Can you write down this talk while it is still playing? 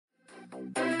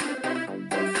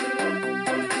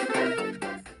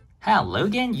Hello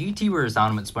again, YouTubers,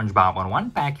 I'm SpongeBob 101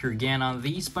 back here again on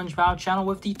the SpongeBob channel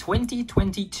with the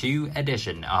 2022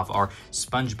 edition of our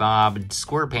SpongeBob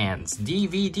SquarePants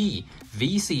DVD,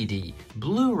 VCD,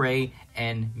 Blu-ray,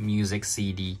 and music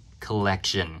CD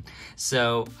collection.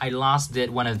 So I last did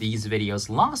one of these videos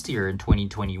last year in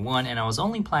 2021, and I was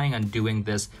only planning on doing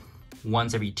this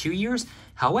once every 2 years.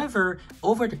 However,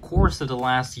 over the course of the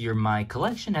last year, my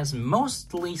collection has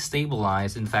mostly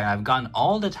stabilized. In fact, I've gotten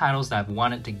all the titles that I've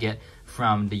wanted to get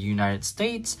from the United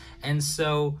States, and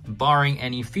so barring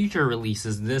any future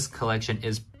releases, this collection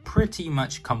is pretty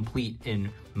much complete in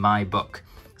my book.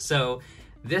 So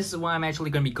this is why I'm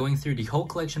actually going to be going through the whole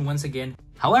collection once again.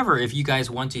 However, if you guys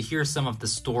want to hear some of the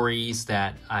stories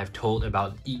that I've told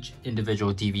about each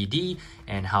individual DVD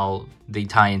and how they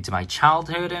tie into my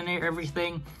childhood and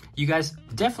everything, you guys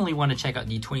definitely want to check out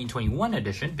the 2021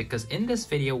 edition, because in this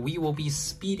video we will be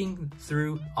speeding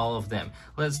through all of them.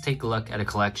 Let's take a look at a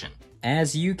collection.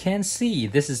 As you can see,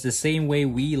 this is the same way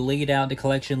we laid out the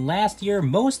collection last year.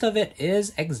 Most of it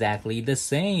is exactly the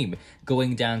same.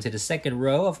 Going down to the second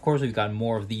row, of course, we've got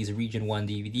more of these Region 1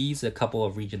 DVDs, a couple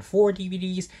of Region 4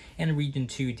 DVDs, and Region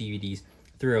 2 DVDs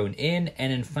thrown in.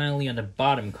 And then finally on the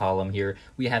bottom column here,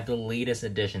 we have the latest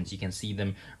editions. You can see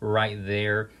them right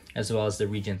there, as well as the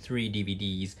Region 3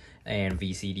 DVDs and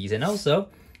VCDs, and also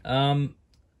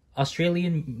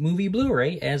Australian movie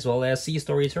Blu-ray, as well as Sea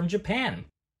Stories from Japan.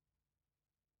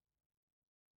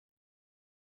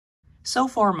 So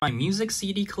far, my music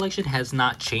CD collection has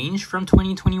not changed from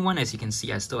 2021. As you can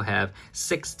see, I still have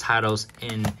 6 titles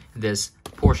in this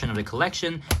portion of the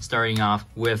collection, starting off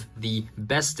with the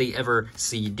Best Day Ever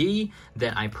CD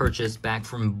that I purchased back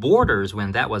from Borders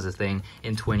when that was a thing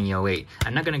in 2008.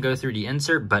 I'm not going to go through the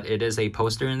insert, but it is a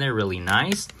poster in there, really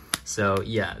nice. So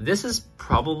yeah, this is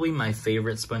probably my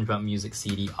favorite SpongeBob music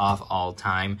CD of all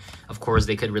time. Of course,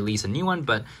 they could release a new one,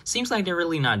 but seems like they're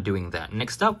really not doing that.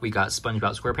 Next up, we got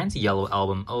SpongeBob SquarePants Yellow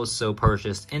Album, also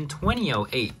purchased in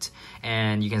 2008.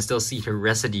 And you can still see the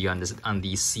residue on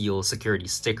the seal security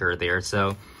sticker there.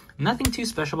 So nothing too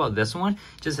special about this one.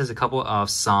 Just has a couple of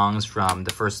songs from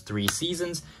the first 3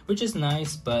 seasons, which is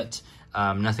nice, but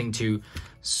nothing too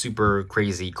super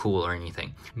crazy cool or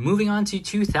anything. Moving on to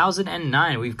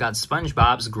 2009, we've got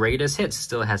SpongeBob's Greatest Hits.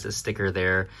 Still has a sticker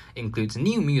there. Includes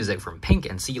new music from Pink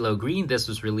and CeeLo Green. This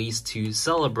was released to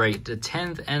celebrate the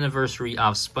 10th anniversary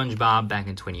of SpongeBob back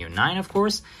in 2009, of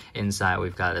course. Inside,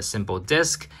 we've got a simple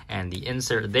disc and the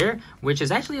insert there, which is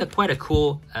actually quite a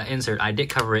cool insert. I did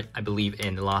cover it, I believe,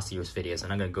 in last year's video, so I'm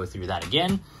not going to go through that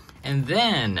again. And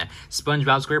then,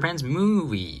 SpongeBob SquarePants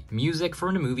movie, music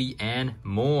from the movie, and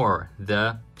more,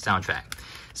 the soundtrack.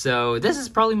 So this is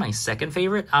probably my second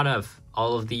favorite out of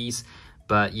all of these.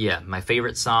 But yeah, my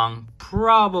favorite song,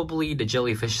 probably the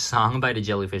Jellyfish song by the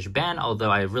Jellyfish Band,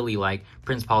 although I really like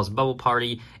Prince Paul's Bubble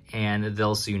Party, and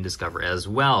They'll Soon Discover as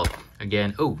well.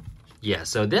 Again, oh, yeah,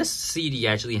 so this CD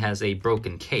actually has a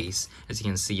broken case, as you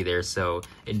can see there. So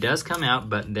it does come out,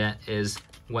 but that is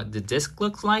what the disc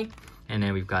looks like. And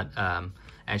then we've got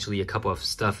actually a couple of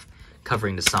stuff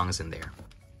covering the songs in there.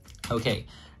 Okay,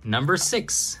 number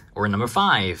 6, or number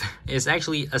 5, is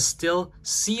actually a still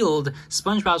sealed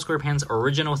SpongeBob SquarePants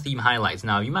original theme highlights.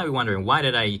 Now, you might be wondering, why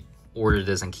did I order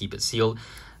this and keep it sealed?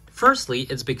 Firstly,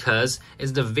 it's because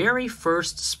it's the very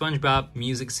first SpongeBob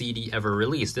music CD ever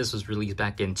released. This was released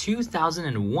back in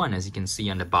 2001, as you can see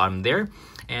on the bottom there.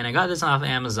 And I got this off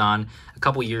Amazon a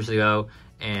couple years ago.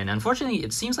 And unfortunately,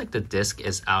 it seems like the disc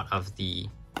is out of the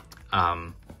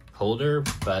holder,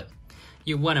 but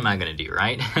what am I gonna do,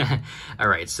 right? All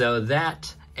right, so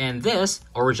that and this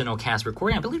original cast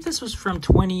recording, I believe this was from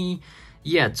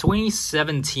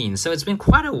 2017. So it's been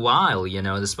quite a while, you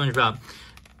know, the SpongeBob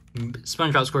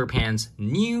SquarePants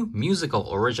new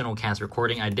musical original cast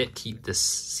recording. I did keep this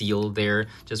seal there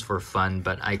just for fun,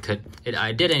 but I did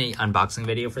an unboxing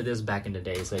video for this back in the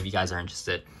day, so if you guys are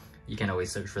interested, you can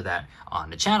always search for that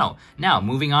on the channel. Now,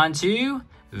 moving on to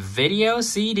video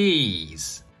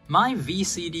CDs. My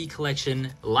VCD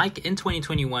collection, like in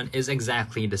 2021, is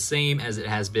exactly the same as it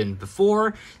has been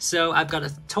before. So I've got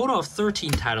a total of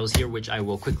 13 titles here, which I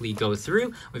will quickly go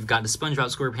through. We've got the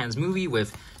SpongeBob SquarePants movie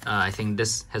with, I think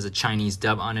this has a Chinese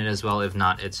dub on it as well. If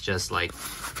not, it's just like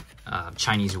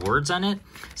Chinese words on it.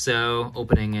 So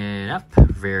opening it up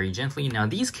very gently. Now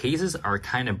these cases are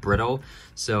kind of brittle,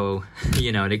 so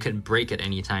you know they could break at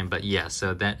any time, but yeah,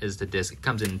 so that is the disc. It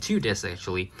comes in 2 discs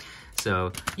actually.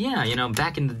 So yeah, you know,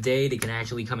 back in the day they can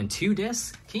actually come in 2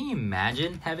 discs. Can you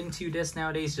imagine having 2 discs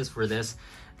nowadays just for this?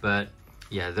 But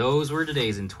yeah, those were the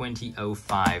days in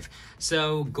 2005.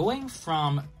 So going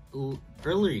from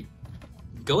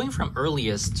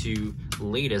earliest to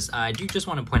latest, I do just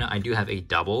want to point out I do have a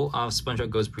double of SpongeBob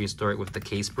Goes Prehistoric with the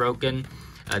case broken.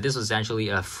 This was actually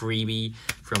a freebie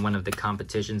from one of the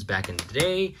competitions back in the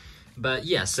day. But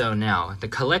yeah, so now the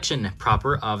collection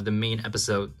proper of the main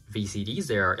episode VCDs,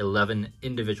 there are 11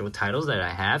 individual titles that I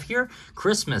have here.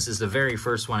 Christmas is the very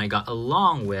first one I got,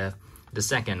 along with the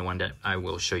second one that I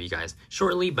will show you guys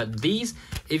shortly. But these,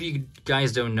 if you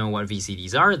guys don't know what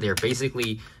VCDs are, they're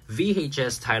basically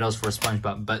VHS titles for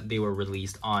SpongeBob, but they were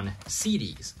released on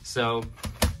CDs. So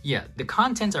yeah, the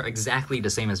contents are exactly the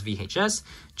same as VHS,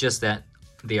 just that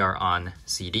they are on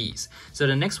CDs. So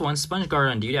the next one, SpongeGuard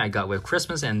on Duty, I got with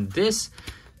Christmas, and this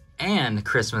and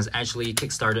Christmas actually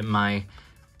kickstarted my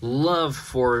love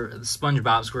for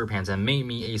SpongeBob SquarePants and made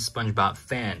me a SpongeBob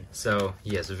fan. So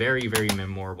yes, very, very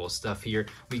memorable stuff here.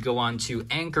 We go on to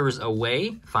Anchors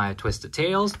Away, 5 Twisted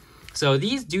Tales. So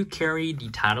these do carry the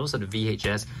titles of the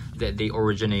VHS that they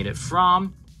originated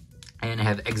from and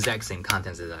have exact same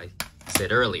contents as I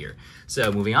said earlier.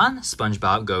 So moving on,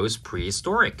 SpongeBob Goes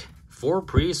Prehistoric. 4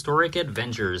 Prehistoric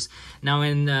Adventures. Now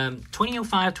in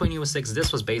 2005, 2006,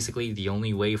 this was basically the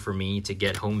only way for me to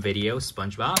get home video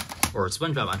SpongeBob, or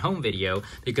SpongeBob on home video,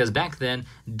 because back then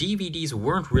DVDs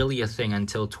weren't really a thing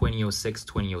until 2006,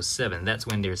 2007. That's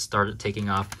when they started taking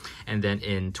off. And then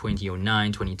in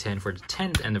 2009, 2010, for the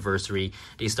 10th anniversary,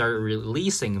 they started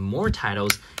releasing more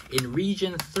titles in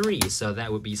Region 3, so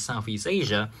that would be Southeast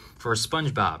Asia, for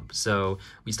SpongeBob. So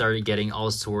we started getting all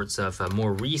sorts of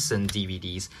more recent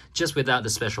DVDs just without the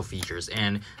special features,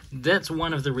 and that's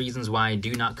one of the reasons why I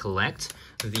do not collect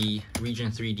the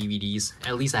Region 3 DVDs.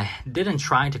 At least I didn't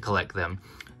try to collect them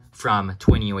from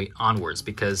 2008 onwards,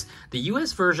 because the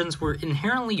US versions were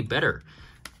inherently better,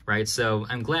 right? So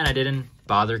I'm glad I didn't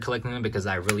bother collecting them, because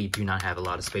I really do not have a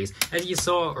lot of space. As you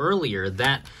saw earlier,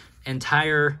 that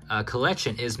entire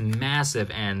collection is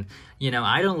massive, and you know,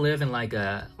 I don't live in like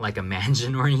a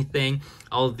mansion or anything.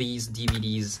 All these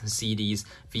DVDs, CDs,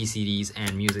 VCDs,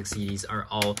 and music CDs are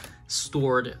all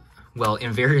stored, well,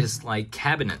 in various like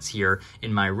cabinets here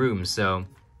in my room. So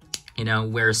you know,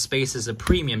 where space is a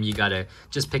premium, you gotta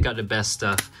just pick out the best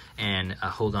stuff and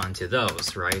hold on to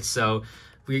those, right? So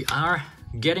we are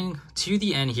getting to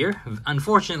the end here.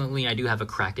 Unfortunately, I do have a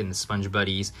crack in the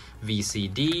SpongeBuddies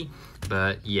VCD,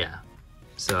 but yeah,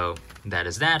 so that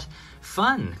is that.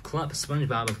 Fun Club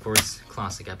SpongeBob, of course,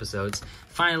 classic episodes.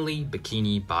 Finally,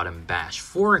 Bikini Bottom Bash.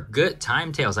 4 good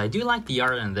time tales. I do like the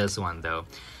art in this one though.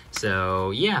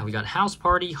 So yeah, we got House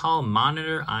Party, Hall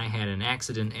Monitor, I Had an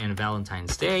Accident, and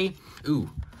Valentine's Day. Ooh,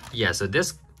 yeah, so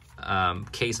this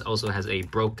case also has a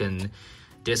broken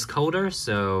disc holder,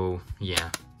 so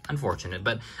yeah, unfortunate.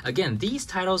 But again, these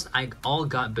titles I all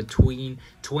got between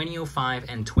 2005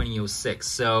 and 2006,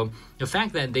 so the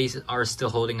fact that they are still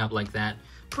holding up like that,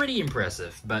 pretty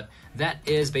impressive. But that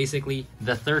is basically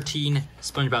the 13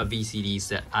 SpongeBob VCDs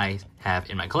that I have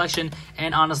in my collection,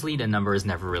 and honestly the number is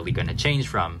never really going to change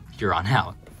from here on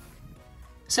out.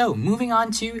 So moving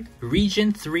on to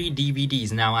Region 3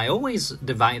 DVDs. Now I always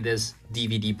divide this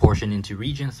DVD portion into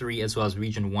Region 3 as well as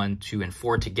Region 1, 2, and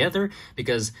 4 together,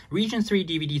 because Region 3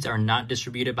 DVDs are not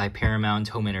distributed by Paramount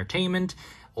Home Entertainment,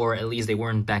 or at least they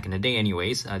weren't back in the day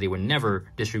anyways. They were never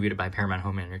distributed by Paramount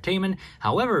Home Entertainment.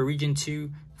 However, Region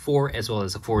 2, 4, as well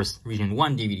as, of course, Region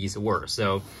 1 DVDs were.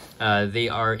 So they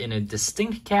are in a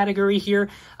distinct category here.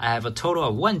 I have a total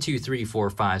of 1, 2, 3, 4,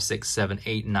 5, 6, 7,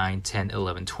 8, 9, 10,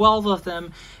 11, 12 of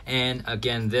them. And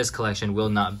again, this collection will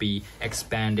not be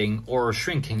expanding or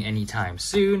shrinking anytime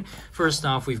soon. First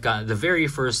off, we've got the very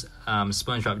first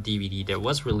SpongeBob DVD that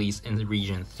was released in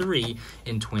Region 3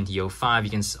 in 2005.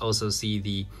 You can also see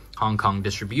the Hong Kong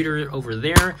distributor over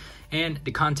there, and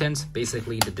the contents,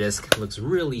 basically the disc, looks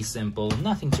really simple,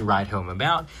 nothing to write home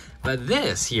about. But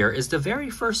this here is the very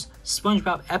first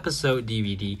SpongeBob episode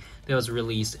DVD that was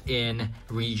released in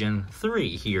Region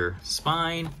 3 here.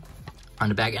 Spine on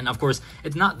the back, and of course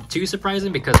it's not too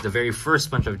surprising because the very first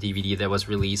SpongeBob DVD that was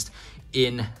released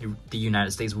in the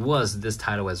United States was this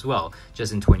title as well,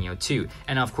 just in 2002.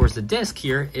 And of course the disc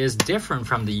here is different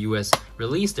from the US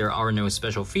release. There are no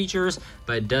special features,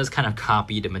 but it does kind of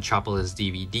copy the Metropolis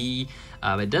DVD.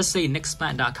 It does say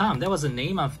nicksplat.com. That was the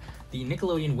name of the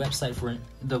Nickelodeon website for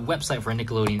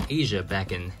Nickelodeon Asia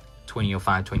back in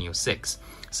 2005, 2006.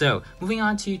 So moving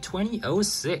on to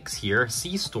 2006 here,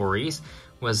 Sea Stories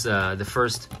was the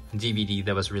first DVD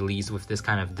that was released with this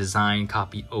kind of design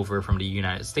copied over from the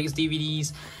United States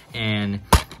DVDs. And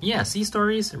yeah, Sea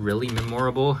Stories, really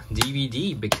memorable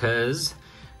DVD because,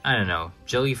 I don't know,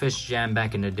 Jellyfish Jam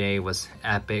back in the day was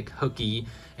epic, hooky,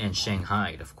 and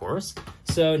Shanghai, of course.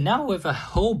 So now with a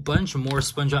whole bunch more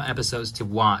SpongeBob episodes to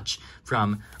watch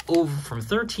from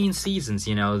 13 seasons,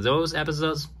 you know, those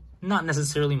episodes not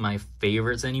necessarily my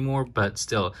favorites anymore, but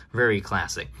still very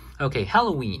classic. Okay,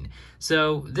 Halloween.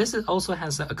 So this also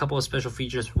has a couple of special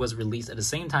features, was released at the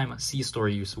same time Sea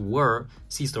Stories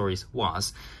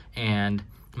was. And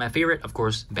my favorite, of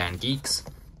course, Band Geeks.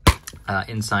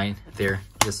 Inside there,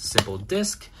 just a simple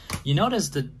disc. You notice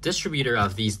the distributor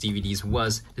of these DVDs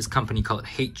was this company called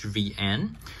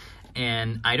HVN.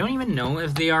 And I don't even know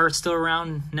if they are still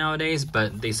around nowadays,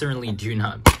 but they certainly do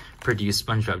not produce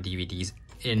SpongeBob DVDs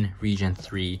in Region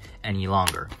 3 any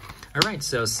longer. Alright,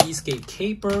 so Seascape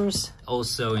Capers.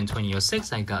 Also in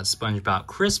 2006, I got SpongeBob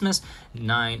Christmas,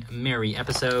 9 merry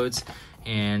episodes.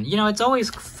 And, you know, it's always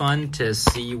fun to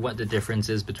see what the difference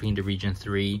is between the Region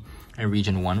 3 and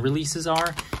Region 1 releases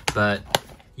are. But,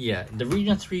 yeah, the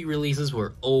Region 3 releases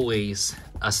were always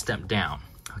a step down.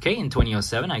 Okay, in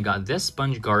 2007, I got this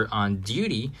SpongeGuard on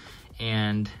Duty,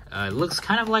 and it looks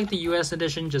kind of like the US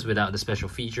edition, just without the special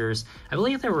features. I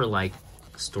believe there were, like,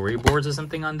 storyboards or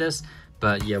something on this,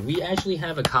 but yeah, we actually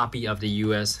have a copy of the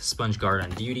US SpongeGuard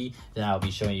on Duty that I'll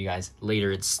be showing you guys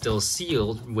later. It's still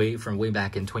sealed from way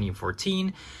back in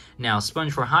 2014. Now,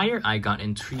 Sponge for Hire, I got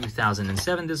in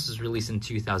 2007. This was released in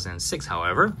 2006,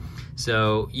 however.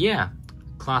 So, yeah,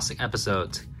 classic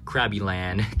episodes. Krabby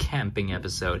Land, camping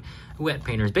episode, Wet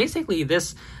Painters. Basically,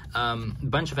 this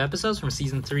bunch of episodes from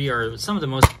Season 3 are some of the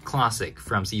most classic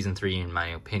from Season 3, in my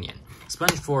opinion.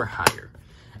 Sponge for Hire.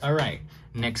 Alright,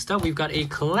 next up, we've got a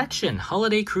collection,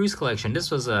 Holiday Cruise Collection. This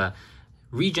was a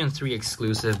Region 3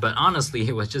 exclusive, but honestly,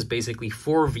 it was just basically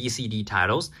 4 VCD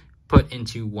titles put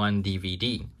into one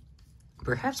DVD.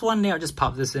 Perhaps one day I'll just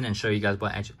pop this in and show you guys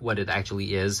what it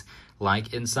actually is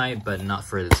like inside, but not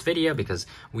for this video because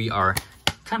we are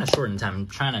kind of short in time. I'm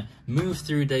trying to move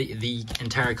through the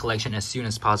entire collection as soon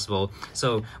as possible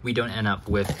so we don't end up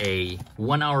with a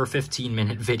 1 hour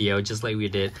 15-minute video just like we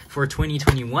did for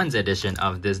 2021's edition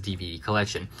of this DVD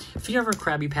collection. Fear of a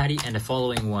Krabby Patty and the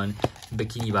following one,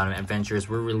 Bikini Bottom Adventures,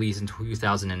 were released in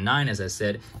 2009. As I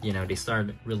said, you know, they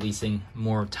started releasing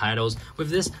more titles with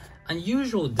this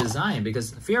unusual design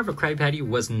because Fear of a Krabby Patty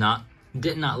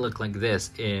did not look like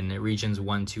this in Regions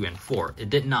 1, 2, and 4. It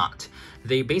did not.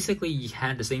 They basically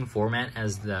had the same format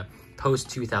as the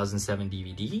post-2007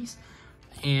 DVDs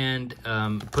and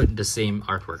put the same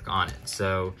artwork on it.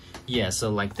 So, yeah, so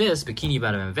like this, Bikini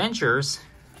Bottom Adventures,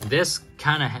 this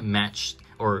kind of matched,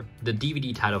 or the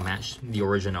DVD title matched the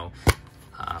original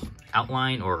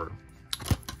outline or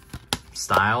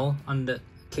style on the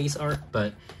case art,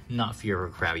 but not Fear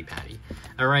of a Krabby Patty.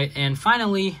 Alright, and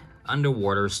finally,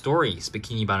 Underwater Stories,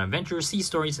 Bikini Bottom Adventures, Sea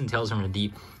Stories, and Tales from the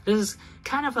Deep. This is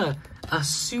kind of a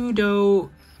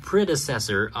pseudo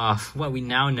predecessor of what we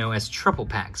now know as triple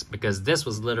packs, because this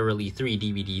was literally 3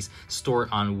 DVDs stored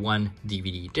on one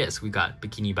DVD disc. We got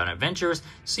Bikini Bottom Adventures,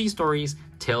 Sea Stories,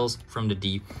 Tales from the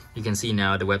Deep. You can see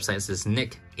now the website says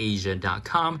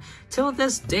nickasia.com. Till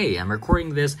this day, I'm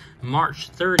recording this March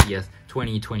 30th,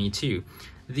 2022.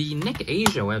 The Nick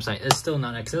Asia website is still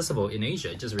not accessible in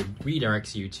Asia. It just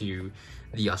redirects you to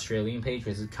the Australian page,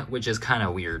 which is kind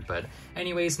of weird. But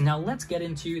anyways, now let's get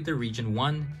into the Region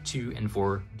 1, 2, and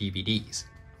 4 DVDs.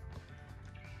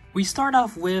 We start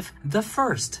off with the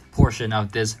first portion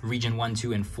of this Region 1,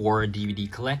 2, and 4 DVD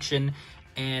collection,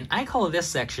 and I call this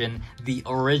section the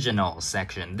original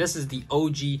section. This is the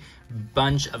OG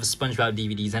bunch of SpongeBob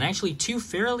DVDs, and actually 2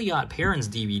 Fairly Odd Parents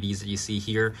DVDs that you see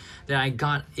here that I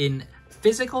got in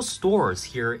physical stores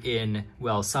here in,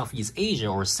 well, Southeast Asia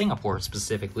or Singapore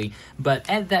specifically. But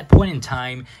at that point in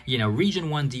time, you know,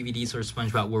 Region 1 DVDs for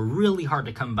SpongeBob were really hard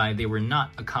to come by. They were not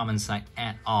a common sight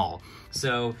at all.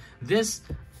 So this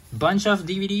bunch of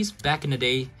DVDs back in the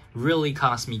day really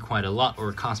cost me quite a lot,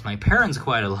 or cost my parents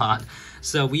quite a lot.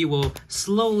 So we will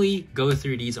slowly go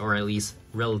through these, or at least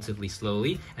relatively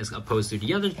slowly, as opposed to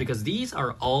the others, because these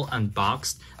are all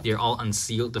unboxed. They're all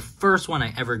unsealed. The first one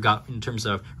I ever got in terms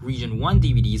of Region 1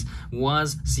 DVDs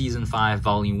was Season 5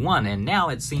 Volume 1, and now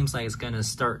it seems like it's gonna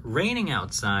start raining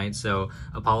outside, so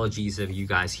apologies if you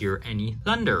guys hear any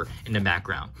thunder in the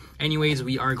background. Anyways,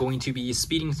 we are going to be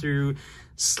speeding through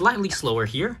slightly slower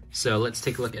here, so let's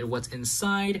take a look at what's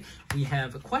inside. We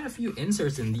have quite a few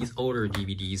inserts in these older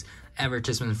DVDs,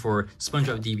 advertisement for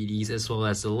SpongeBob DVDs, as well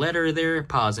as the letter there.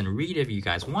 Pause and read if you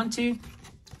guys want to.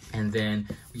 And then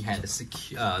we had this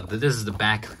is the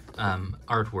back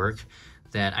artwork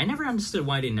that I never understood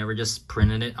why they never just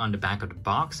printed it on the back of the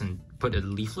box and put a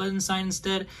leaflet inside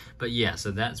instead. But yeah, so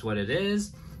that's what it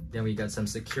is. Then we got some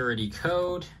security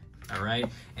code. All right,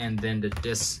 and then the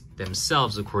discs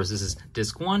themselves, of course, this is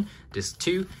disc 1, disc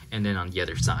 2, and then on the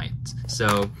other side.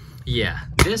 So yeah,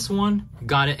 this one,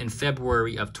 got it in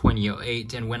February of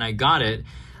 2008, and when I got it,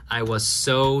 I was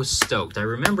so stoked. I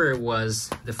remember it was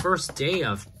the first day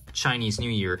of Chinese New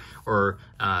Year, or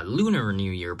Lunar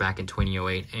New Year back in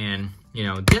 2008, and you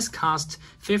know, this cost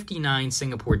 59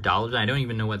 Singapore dollars. I don't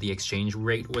even know what the exchange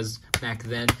rate was back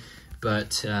then,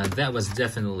 but that was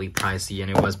definitely pricey, and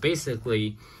it was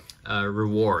basically a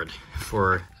reward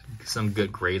for some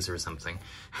good grades or something.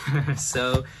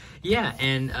 So yeah,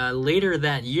 and later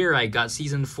that year I got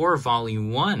season 4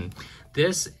 volume 1.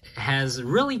 This has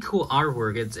really cool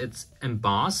artwork. It's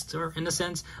embossed, or in a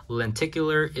sense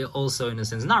lenticular. It also, in a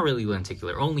sense, not really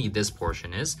lenticular, only this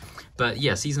portion is. But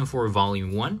yeah, season 4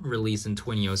 volume 1 released in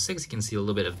 2006. You can see a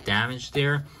little bit of damage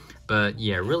there, but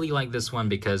yeah, really like this one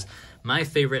because my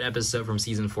favorite episode from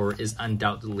season 4 is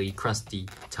undoubtedly Krusty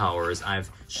Towers. I've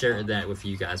shared that with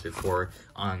you guys before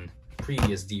on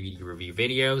previous DVD review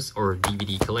videos or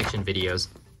DVD collection videos.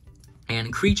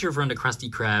 And Creature from the Krusty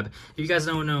Krab. If you guys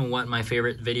don't know what my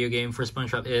favorite video game for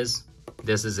SpongeBob is,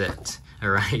 this is it.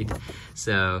 Alright,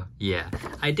 so yeah.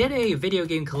 I did a video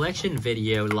game collection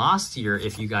video last year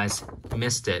if you guys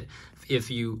missed it. If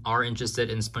you are interested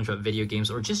in SpongeBob video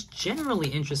games or just generally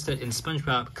interested in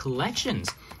SpongeBob collections,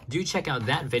 do check out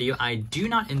that video. I do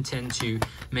not intend to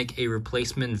make a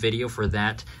replacement video for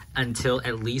that until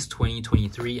at least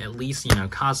 2023. At least, you know,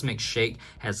 Cosmic Shake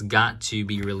has got to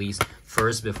be released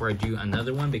first before I do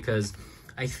another one, because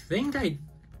I think I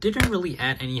didn't really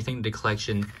add anything to the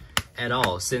collection at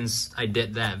all since I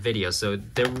did that video. So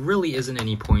there really isn't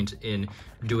any point in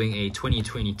doing a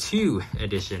 2022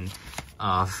 edition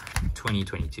of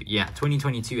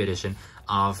 2022 edition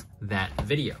of that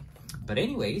video. But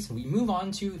anyways, we move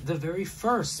on to the very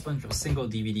first SpongeBob single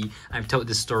DVD. I've told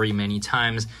this story many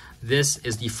times. This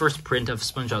is the first print of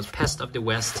SpongeBob's Pest of the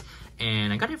West,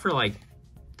 and I got it for like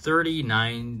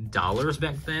 $39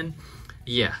 back then.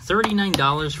 Yeah,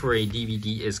 $39 for a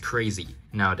DVD is crazy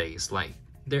nowadays. Like,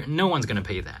 no one's gonna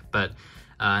pay that. But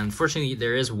unfortunately,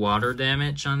 there is water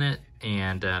damage on it,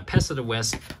 and Pest of the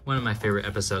West, one of my favorite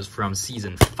episodes from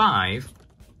season 5.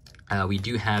 We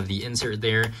do have the insert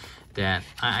there that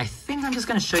I think I'm just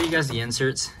going to show you guys the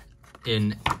inserts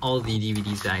in all the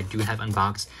DVDs that I do have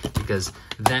unboxed, because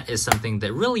that is something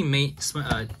that really made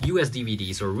US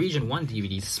DVDs or Region 1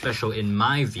 DVDs special in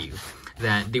my view,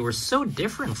 that they were so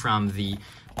different from the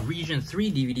Region 3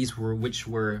 DVDs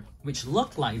which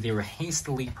looked like they were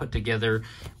hastily put together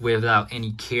without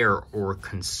any care or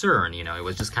concern. You know, it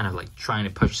was just kind of like trying to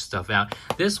push stuff out.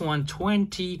 This one,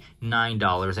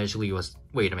 $29. Actually, it was,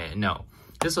 wait a minute, no.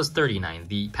 This was $39.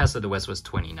 The Pest of the West was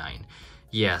 $29.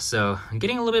 Yeah, so I'm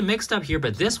getting a little bit mixed up here,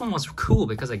 but this one was cool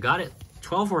because I got it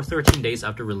 12 or 13 days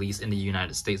after release in the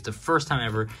United States. The first time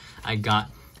ever I got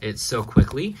it so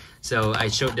quickly. So I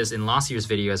showed this in last year's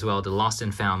video as well, the Lost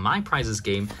and Found My Prizes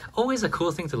game. Always a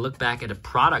cool thing to look back at the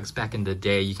products back in the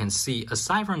day. You can see,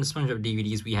 aside from the SpongeBob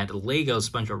DVDs, we had Lego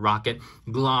SpongeBob Rocket,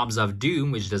 Globs of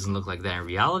Doom, which doesn't look like that in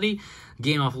reality,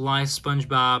 Game of Life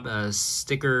SpongeBob,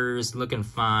 stickers, looking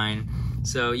fine.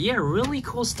 So yeah, really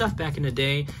cool stuff back in the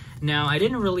day. Now, I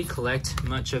didn't really collect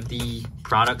much of the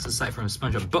products aside from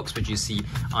SpongeBob books, which you see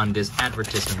on this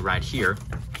advertisement right here.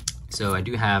 So I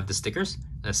do have the stickers,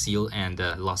 a seal, and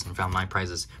Lost and Found My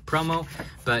Prizes promo.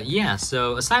 But yeah,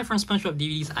 so aside from SpongeBob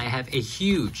DVDs, I have a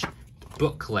huge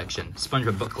book collection,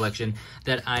 SpongeBob book collection,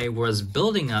 that I was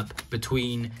building up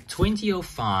between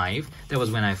 2005, that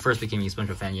was when I first became a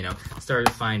SpongeBob fan, you know,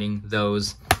 started finding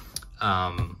those,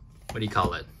 what do you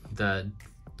call it, the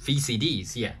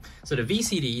VCDs, yeah. So the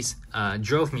VCDs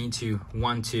drove me to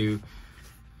want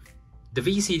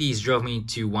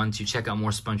to check out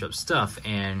more SpongeBob stuff,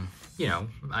 and you know,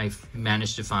 I've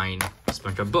managed to find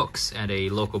SpongeBob books at a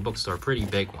local bookstore, pretty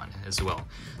big one as well.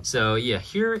 So yeah,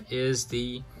 here is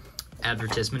the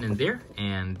advertisement in there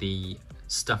and the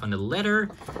stuff on the letter.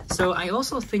 So I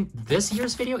also think this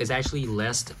year's video is actually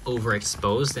less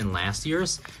overexposed than last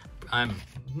year's.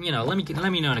 You know, let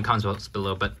me know in the comments box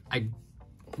below, but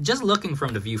just looking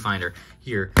from the viewfinder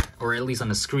here, or at least on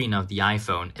the screen of the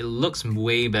iPhone, it looks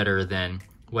way better than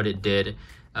what it did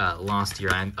last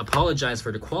year. I apologize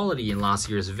for the quality in last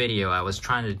year's video. I was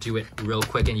trying to do it real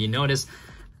quick, and you notice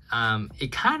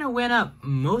it kind of went up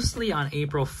mostly on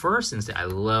April 1st instead. I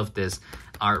love this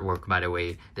artwork, by the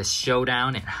way. The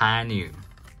showdown at high noon.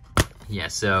 Yeah,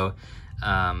 so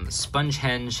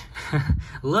Spongehenge.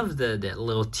 Love that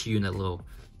little tune, that little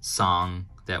song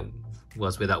that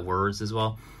was without words as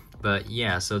well. But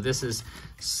yeah, so this is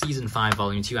season 5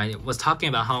 volume 2. I was talking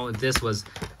about how this was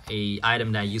a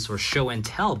item that I used for show and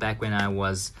tell back when I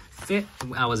was in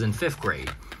 5th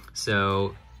grade.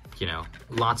 So, you know,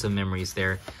 lots of memories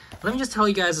there. Let me just tell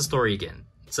you guys the story again.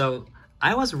 So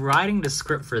I was writing the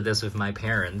script for this with my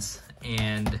parents,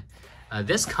 and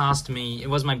This cost me, it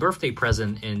was my birthday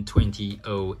present in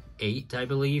 2008, I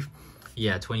believe.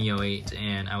 Yeah, 2008,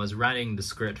 and I was writing the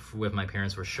script with my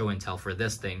parents for show and tell for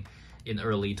this thing in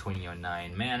early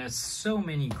 2009. Man, there's so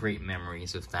many great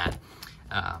memories of that.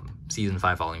 Season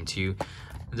 5, Volume 2.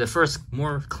 The first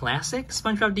more classic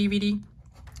SpongeBob DVD,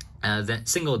 that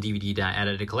single DVD that I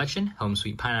added to the collection, Home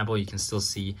Sweet Pineapple. You can still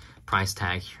see price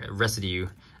tag residue.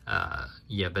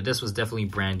 Yeah, but this was definitely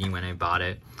brand new when I bought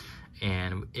it.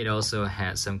 And it also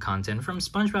had some content from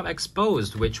SpongeBob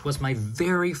Exposed, which was my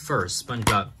very first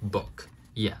SpongeBob book.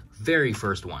 Yeah, very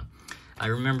first one. I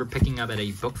remember picking it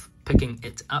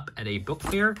up at a book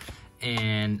fair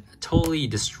and totally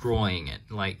destroying it.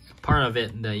 Like, part of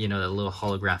it, the little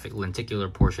holographic lenticular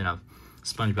portion of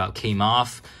SpongeBob came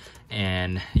off,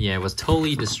 and yeah, it was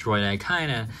totally destroyed. I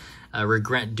kind of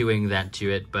regret doing that to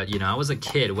it, but I was a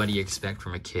kid. What do you expect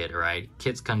from a kid, right?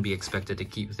 Kids can be expected to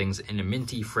keep things in a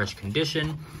minty, fresh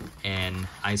condition, and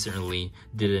I certainly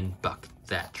didn't buck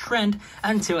that trend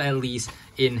until at least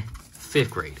in 5th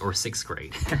grade or 6th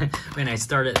grade when I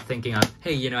started thinking of,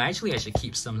 hey, actually I should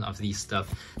keep some of these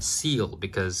stuff sealed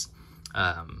because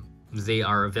they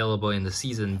are available in the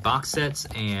season box sets,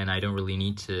 and I don't really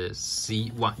need to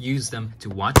use them to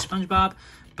watch SpongeBob,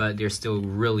 but they're still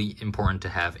really important to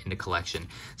have in the collection.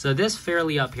 So this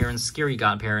Fairly Odd Parents, Scary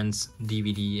Godparents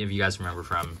DVD, if you guys remember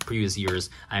from previous years,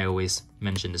 I always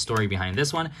mention the story behind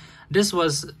this one. This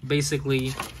was basically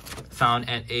found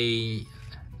at a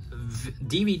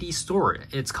DVD store.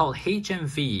 It's called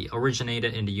HMV,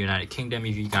 originated in the United Kingdom.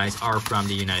 If you guys are from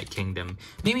the United Kingdom,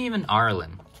 maybe even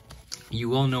Ireland, you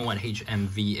will know what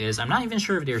HMV is. I'm not even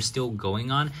sure if they're still going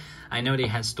on. I know they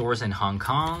had stores in Hong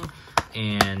Kong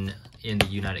and in the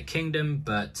United Kingdom,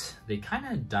 but they kind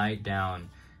of died down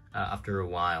after a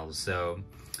while. So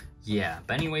yeah,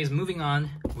 but anyways, moving on,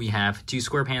 we have 2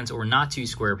 SquarePants or Not 2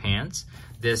 SquarePants.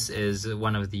 This is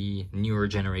one of the newer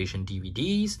generation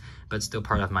DVDs, but still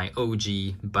part of my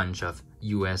OG bunch of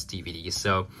US DVDs.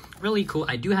 So really cool.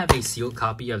 I do have a sealed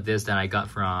copy of this that I got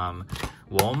from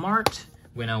Walmart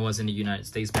when I was in the United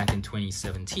States back in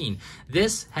 2017.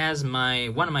 This has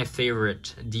one of my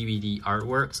favorite DVD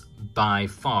artworks by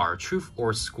far, Truth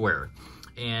or Square.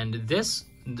 And this,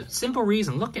 the simple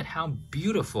reason, look at how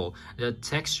beautiful the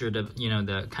texture,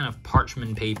 the kind of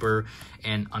parchment paper,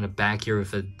 and on the back here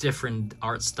with a different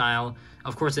art style.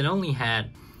 Of course, it only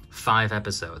had 5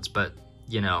 episodes, but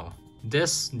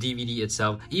this DVD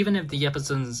itself, even if the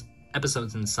episodes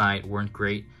inside weren't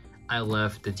great, I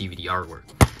love the DVD artwork.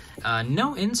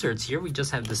 No inserts here, we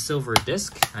just have the silver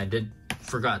disc. I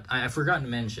forgot to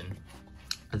mention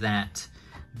that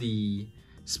the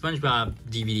SpongeBob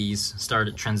DVDs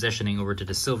started transitioning over to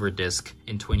the silver disc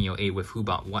in 2008 with Who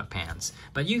Bought What Pants.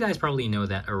 But you guys probably know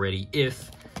that already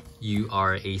if you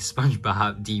are a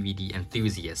SpongeBob DVD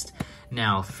enthusiast.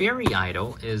 Now, Fairy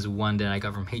Idol is one that I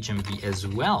got from HMV as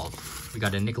well. We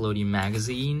got a Nickelodeon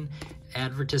magazine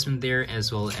advertisement there,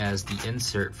 as well as the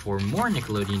insert for more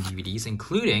Nickelodeon DVDs,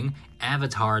 including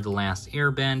Avatar: The Last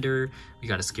Airbender. We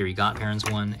got a Scary Godparents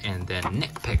one, and then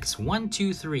Nick Picks 1,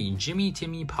 2, 3, Jimmy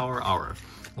Timmy Power Hour,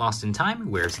 Lost in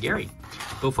Time, Where's Gary?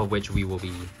 Both of which we will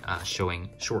be showing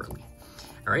shortly.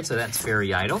 Alright, so that's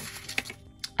Fairy Idol.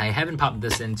 I haven't popped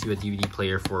this into a DVD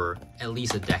player for at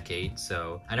least a decade,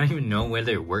 so I don't even know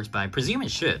whether it works, but I presume it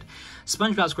should.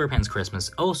 SpongeBob SquarePants Christmas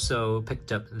also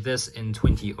picked up this in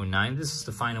 2009. This is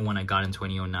the final one I got in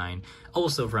 2009,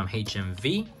 also from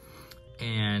HMV.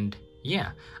 And yeah,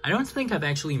 I don't think I've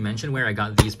actually mentioned where I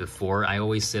got these before. I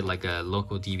always said like a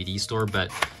local DVD store,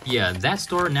 but yeah, that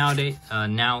store nowadays,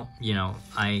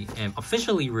 I am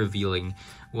officially revealing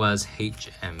was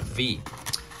HMV.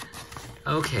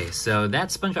 Okay, so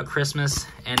that's SpongeBob Christmas,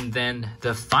 and then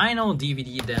the final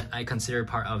DVD that I consider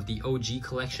part of the OG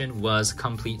collection was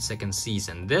Complete Second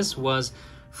Season. This was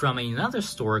from another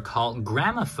store called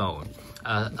Gramophone,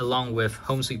 along with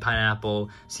Home Sweet Pineapple,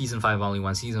 Season 5 Volume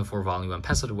 1, Season 4 Volume 1,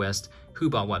 Pest of the West, Who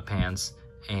Bought What Pants,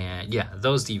 and yeah,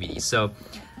 those DVDs. So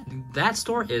that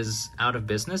store is out of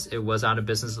business. It was out of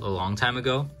business a long time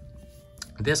ago.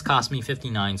 This cost me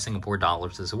 59 Singapore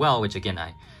dollars as well, which again,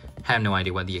 I have no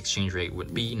idea what the exchange rate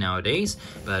would be nowadays,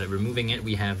 but removing it,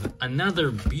 we have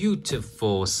another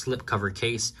beautiful slipcover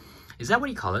case. Is that what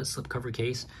you call it? Slipcover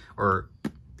case? Or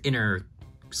inner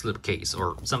slip case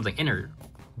or something, inner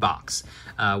box,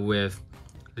 with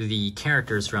the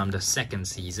characters from the second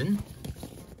season.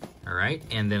 Alright,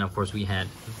 and then of course we had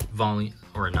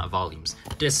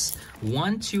discs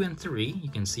 1, 2, and 3. You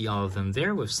can see all of them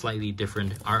there with slightly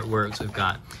different artworks. We've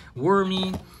got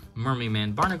Wormy, Mermaid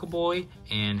Man Barnacle Boy,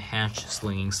 and Hatch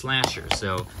Slinging Slasher.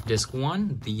 So disc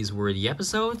 1, these were the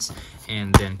episodes,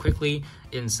 and then quickly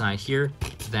inside here,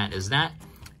 that is that.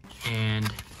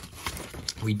 And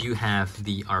we do have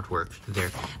the artwork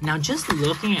there. Now, just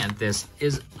looking at this,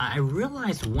 I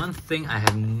realized one thing I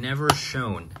have never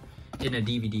shown in a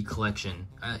DVD collection,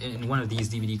 in one of these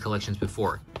DVD collections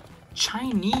before.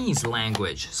 Chinese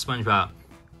language SpongeBob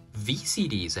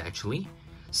VCDs, actually.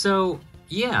 So,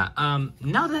 yeah,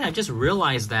 now that I just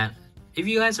realized that, if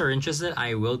you guys are interested,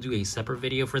 I will do a separate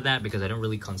video for that because I don't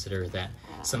really consider that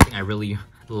something I really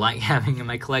like having in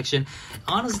my collection.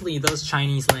 Honestly, those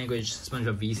Chinese language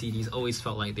SpongeBob VCDs always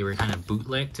felt like they were kind of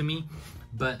bootleg to me.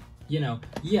 But, you know,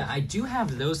 yeah, I do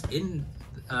have those in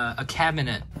a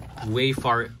cabinet way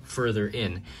further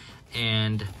in.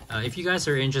 And if you guys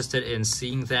are interested in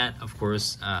seeing that, of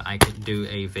course, I could do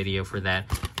a video for that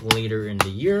later in the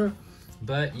year.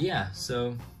 But yeah,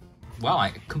 so... wow,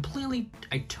 I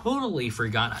totally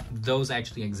forgot those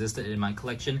actually existed in my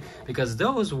collection because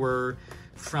those were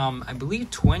from, I believe,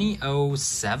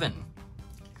 2007.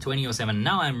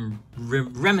 Now I'm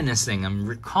reminiscing, I'm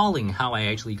recalling how I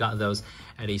actually got those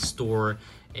at a store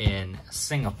in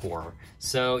Singapore.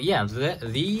 So yeah,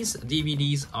 these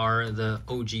DVDs are the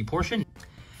OG portion.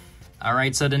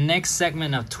 Alright, so the next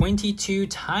segment of 22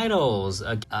 titles,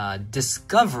 a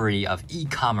discovery of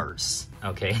e-commerce.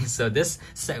 Okay, so this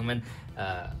segment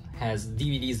has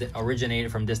DVDs that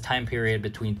originated from this time period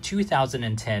between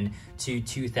 2010 to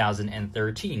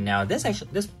 2013. Now, this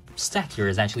stack here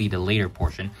is actually the later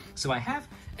portion. So I have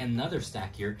another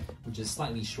stack here, which is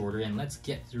slightly shorter, and let's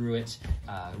get through it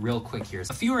real quick here.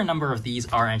 A fewer number of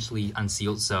these are actually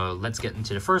unsealed, so let's get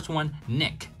into the first one,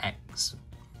 Nick X.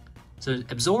 So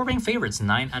absorbing favorites,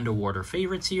 9 underwater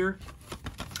favorites here.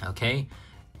 Okay,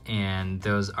 and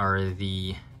those are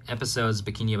the episodes,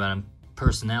 Bikini Bottom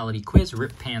personality quiz,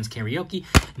 Rip Pants karaoke.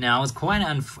 Now, I was quite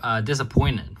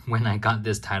disappointed when I got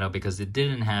this title because it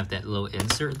didn't have that little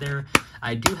insert there.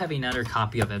 I do have another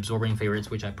copy of Absorbing Favorites,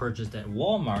 which I purchased at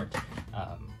Walmart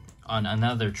on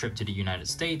another trip to the United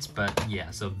States. But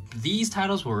yeah, so these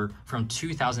titles were from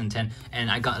 2010, and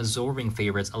I got Absorbing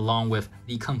Favorites along with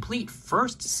the complete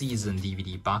first season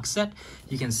DVD box set.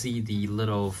 You can see the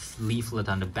little leaflet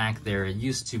on the back there. It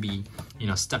used to be, you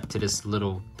know, stuck to this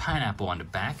little pineapple on the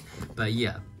back. But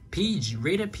yeah, PG,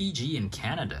 rated PG in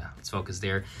Canada. Let's focus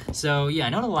there. So yeah, I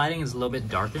know the lighting is a little bit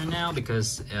darker now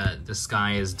because the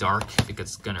sky is dark because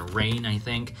it's gonna rain, I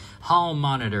think. Hall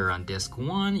monitor on disc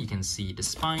 1. You can see the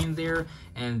spine there,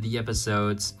 and the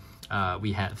episodes.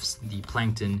 We have the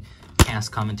Plankton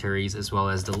cast commentaries as well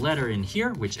as the letter in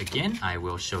here, which again I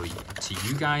will show you to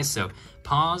you guys. So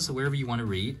pause wherever you want to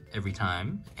read every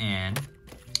time, and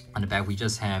on the back we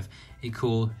just have a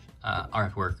cool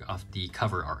artwork of the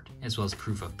cover art as well as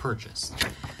proof of purchase.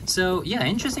 So yeah,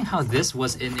 interesting how this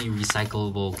was in a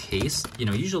recyclable case. You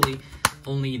know, usually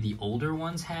only the older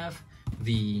ones have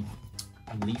the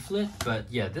leaflet, but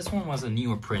yeah, this one was a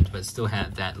newer print but still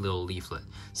had that little leaflet.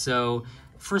 So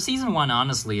for season 1,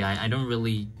 honestly, I don't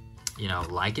really, you know,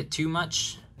 like it too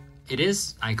much. It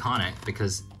is iconic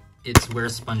because it's where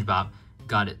SpongeBob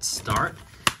got its start,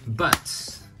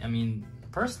 but I mean,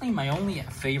 personally, my only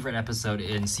favorite episode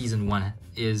in season 1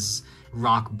 is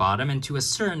Rock Bottom, and to a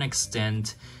certain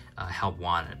extent, Help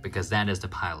Wanted, because that is the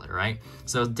pilot, right?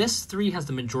 So disc 3 has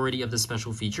the majority of the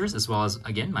special features, as well as,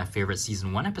 again, my favorite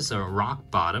season 1 episode,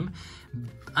 Rock Bottom.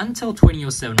 Until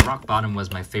 2007, Rock Bottom was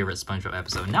my favorite SpongeBob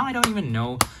episode. Now I don't even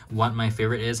know what my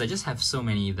favorite is. I just have so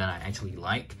many that I actually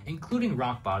like, including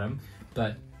Rock Bottom,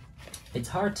 but it's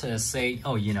hard to say,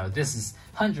 oh, you know, this is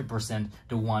 100%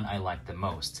 the one I like the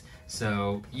most.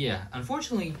 So yeah,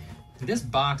 unfortunately, this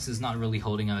box is not really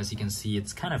holding up. As you can see,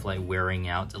 it's kind of like wearing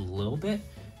out a little bit,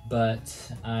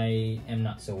 but I am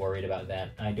not so worried about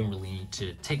that. I don't really need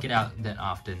to take it out that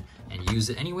often and use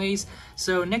it anyways.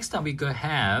 So next up we go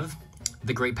have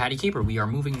The Great Patty Caper. We are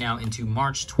moving now into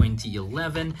March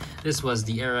 2011. This was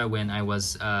the era when I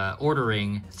was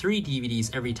ordering 3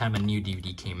 DVDs every time a new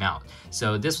DVD came out.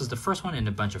 So this was the first one in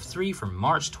a bunch of 3 from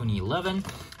March 2011.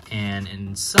 And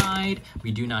inside,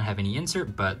 we do not have any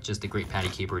insert, but just the Great Patty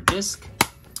Caper disc.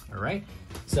 All right.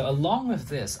 So along with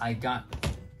this, I got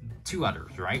 2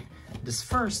 others, right? This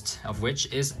first of which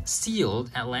is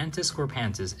sealed Atlantis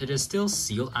Scorpantis. It is still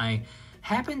sealed. I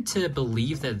happen to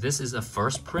believe that this is a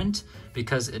first print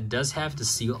because it does have the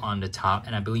seal on the top,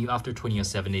 and I believe after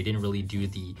 2007 they didn't really do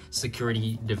the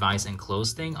security device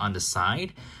enclosed thing on the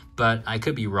side, but I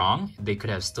could be wrong. They could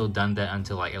have still done that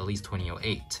until like at least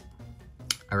 2008.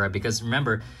 All right, because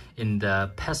remember in the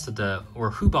Pest of the,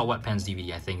 or Who Bought What Pants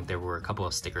DVD, I think there were a couple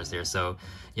of stickers there. So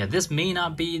yeah, this may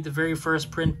not be the very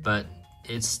first print, but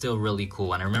it's still really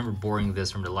cool. And I remember borrowing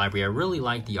this from the library. I really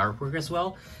like the artwork as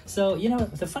well. So, you know,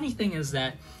 the funny thing is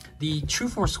that The True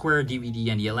Four Square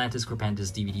DVD and the Atlantis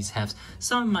Scorpantis DVDs have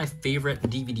some of my favorite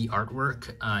DVD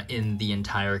artwork in the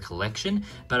entire collection,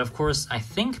 but of course I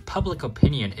think public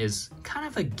opinion is kind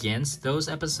of against those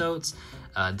episodes,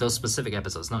 those specific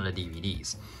episodes, not the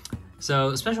DVDs.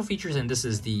 So special features, and this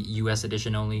is the US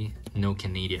edition only, no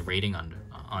Canadian rating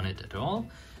on it at all.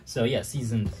 So yeah,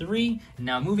 season 3.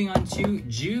 Now moving on to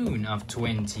June of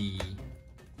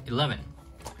 2011.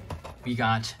 We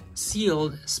got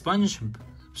sealed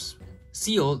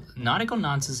Nautical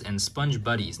Nonsense and Sponge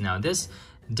Buddies. Now this,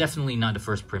 definitely not the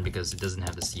first print because it doesn't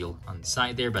have the seal on the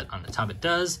side there, but on the top it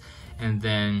does. And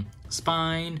then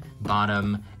spine,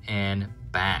 bottom, and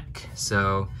back.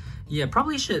 So yeah,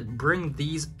 probably should bring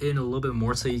these in a little bit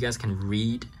more so you guys can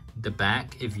read the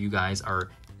back if you guys are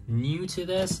new to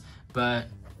this, but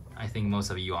I think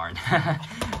most of you aren't.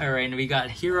 Alright, and we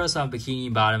got Heroes of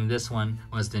Bikini Bottom. This one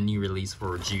was the new release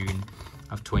for June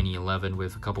of 2011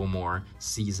 with a couple more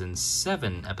season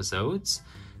 7 episodes.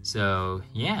 So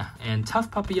yeah, and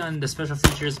Tough Puppy on the special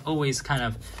features always kind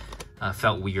of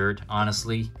felt weird,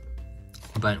 honestly.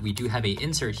 But we do have a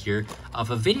insert here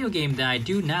of a video game that I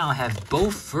do now have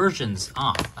both versions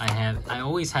of. I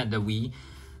always had the Wii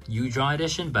U-Draw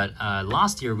edition, but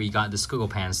last year we got the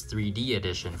Squigglepants 3D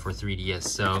edition for 3DS.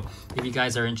 So if you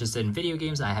guys are interested in video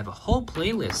games, I have a whole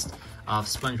playlist of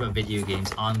SpongeBob video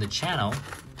games on the channel.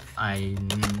 I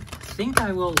think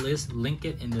I will link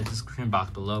it in the description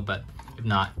box below, but if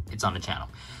not, it's on the channel.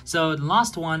 So the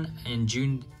last one in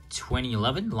June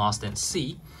 2011, Lost at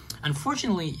Sea.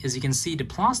 Unfortunately, as you can see, the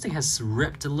plastic has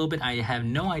ripped a little bit. I have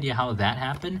no idea how that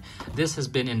happened. This has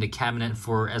been in the cabinet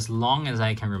for as long as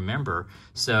I can remember.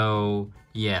 So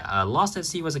yeah, Lost at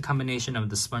Sea was a combination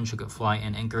of the Sponge Who Could Fly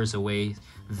and Anchors Away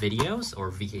videos or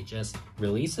VHS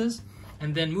releases.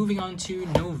 And then moving on to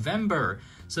November.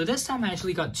 So this time I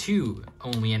actually got 2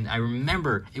 only, and I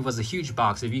remember it was a huge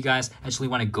box. If you guys actually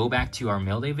want to go back to our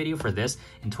mail day video for this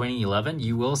in 2011,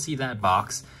 you will see that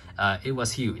box. It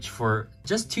was huge for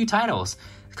just 2 titles.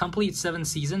 Complete 7th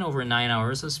season over 9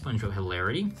 hours of SpongeBob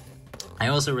hilarity. I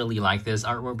also really like this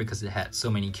artwork because it had so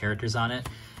many characters on it.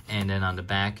 And then on the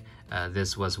back,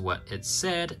 this was what it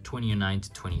said, 2009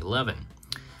 to 2011.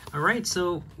 Alright,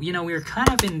 so, you know, we're kind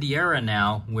of in the era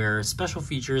now where special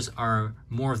features are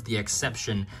more of the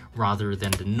exception rather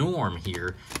than the norm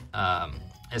here,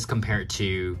 as compared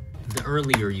to the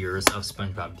earlier years of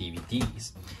SpongeBob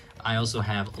DVDs. I also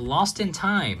have Lost in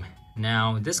Time.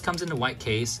 Now, this comes in the white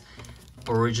case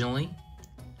originally,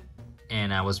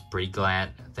 and I was pretty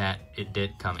glad that it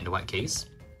did come in the white case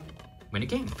when it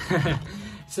came.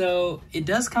 So, it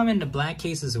does come in the black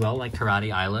case as well, like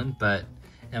Karate Island, but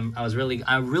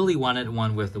I really wanted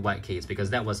one with the white case because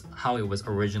that was how it was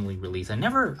originally released. I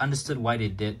never understood why they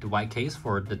did the white case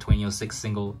for the 2006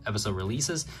 single episode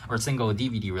releases or single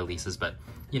DVD releases, but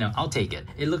you know, I'll take it.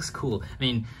 It looks cool. I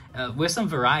mean, with some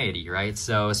variety, right?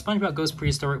 So SpongeBob Goes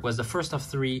Prehistoric was the first of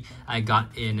 3 I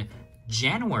got in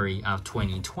January of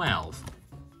 2012.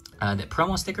 The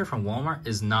promo sticker from Walmart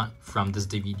is not from this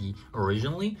DVD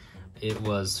originally. It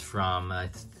was from, I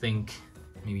think,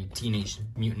 maybe Teenage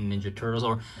Mutant Ninja Turtles,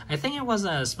 or I think it was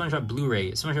a SpongeBob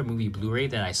Blu-ray, SpongeBob movie Blu-ray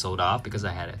that I sold off because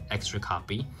I had an extra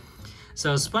copy.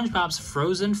 So SpongeBob's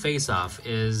Frozen Face-Off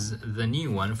is the new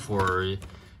one for,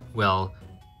 well,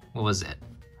 what was it?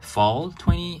 Fall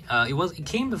 20? It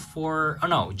came before, oh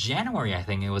no, January, I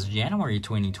think. It was January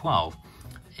 2012.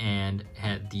 And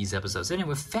had these episodes in it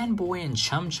with Fanboy and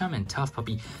Chum Chum and Tough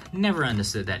Puppy. Never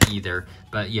understood that either.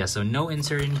 But yeah, so no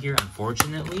insert in here,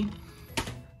 unfortunately.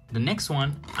 The next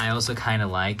one, I also kind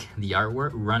of like the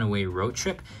artwork, Runaway Road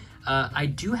Trip. I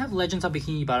do have Legends of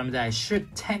Bikini Bottom that I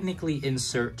should technically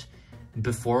insert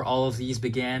before all of these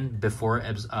began,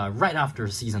 right after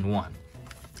season 1.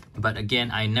 But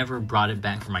again, I never brought it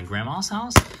back from my grandma's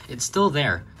house. It's still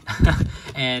there.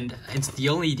 And it's the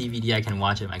only DVD I can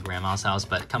watch at my grandma's house,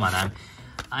 but come on,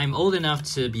 I'm old enough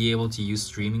to be able to use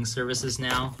streaming services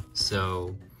now,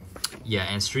 so yeah,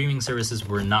 and streaming services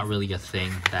were not really a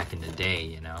thing back in the day,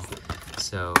 you know,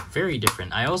 so very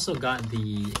different. I also got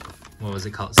the, what was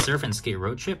it called, Surf and Skate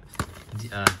Road Trip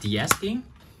DS game,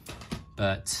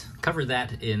 but covered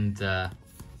that in the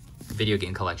video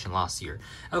game collection last year.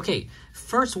 Okay,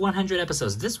 first 100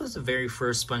 episodes. This was the very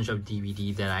first SpongeBob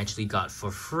DVD that I actually got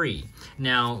for free.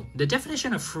 Now, the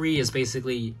definition of free is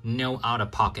basically no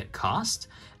out-of-pocket cost.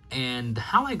 And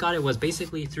how I got it was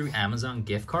basically through Amazon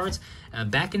gift cards.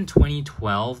 Back in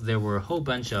 2012, there were a whole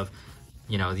bunch of,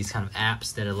 you know, these kind of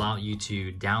apps that allow you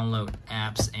to download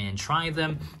apps and try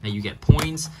them, and you get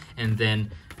points, and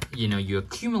then, you know, you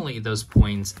accumulate those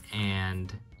points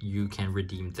and you can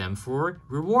redeem them for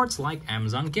rewards like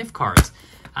Amazon gift cards.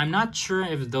 I'm not sure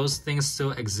if those things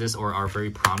still exist or are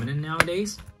very prominent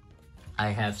nowadays. I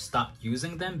have stopped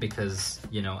using them because,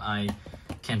 you know, I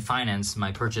can finance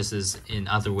my purchases in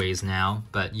other ways now.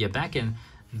 But yeah, back in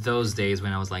those days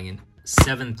when I was like in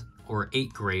 7th or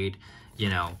 8th grade, you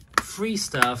know, free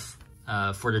stuff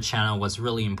for the channel was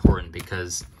really important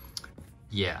because,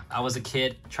 yeah, I was a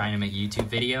kid trying to make YouTube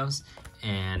videos,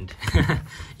 and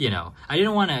you know, I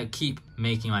didn't want to keep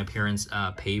making my parents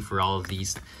pay for all of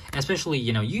these, especially,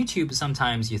 you know, YouTube.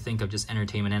 Sometimes you think of just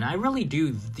entertainment, and I really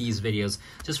do these videos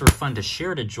just for fun, to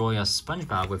share the joy of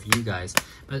SpongeBob with you guys.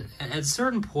 But at a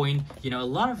certain point, you know, a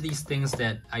lot of these things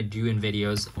that I do in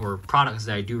videos or products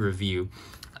that I do review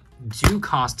do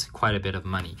cost quite a bit of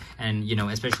money, and you know,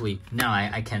 especially now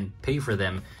I can pay for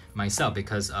them myself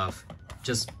because of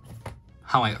just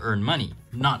how I earn money,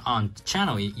 not on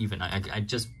channel even. I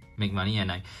just make money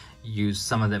and I use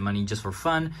some of that money just for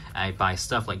fun. I buy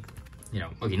stuff like, you know,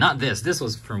 okay, not this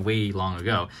was from way long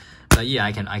ago, but yeah,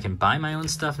 I can buy my own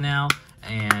stuff now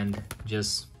and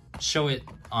just show it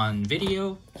on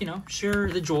video, you know, share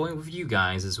the joy with you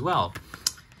guys as well.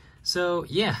 So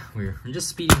yeah, we're just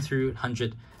speeding through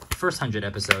first 100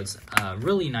 episodes.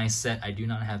 Really nice set. I do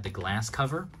not have the glass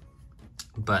cover,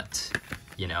 but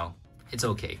you know, it's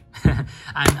okay.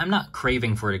 I'm not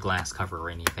craving for the glass cover or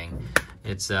anything.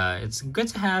 It's good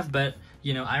to have, but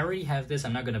you know, I already have this.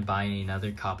 I'm not gonna buy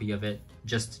another copy of it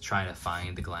just to try to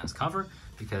find the glass cover,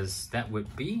 because that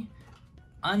would be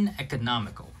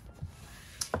uneconomical.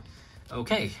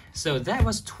 Okay, so that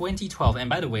was 2012, and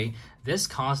by the way, this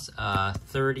cost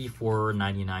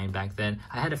 $34.99 back then.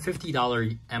 I had a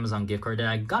 $50 Amazon gift card that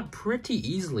I got pretty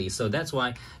easily, so that's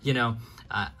why, you know,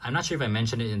 I'm not sure if I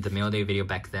mentioned it in the mail day video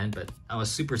back then, but I was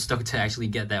super stoked to actually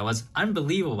get that. It was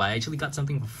unbelievable. I actually got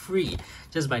something for free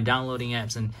just by downloading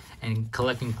apps and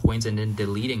collecting points and then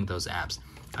deleting those apps.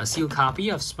 A sealed copy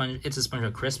of It's a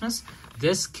SpongeBob Christmas.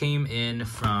 This came in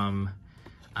from,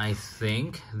 I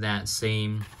think, that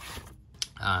same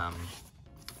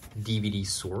DVD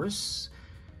source,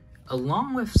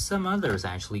 along with some others,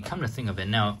 actually, come to think of it.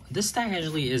 Now, this stack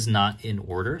actually is not in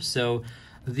order, so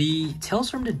the Tales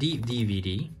from the Deep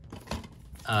DVD,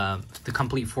 the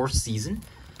complete 4th season.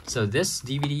 So this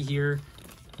DVD here,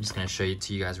 I'm just going to show it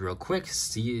to you guys real quick.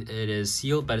 See, it is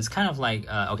sealed, but it's kind of like,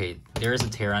 okay, there is a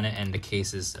tear on it and the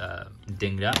case is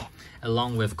dinged up,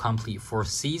 along with complete 4th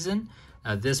season.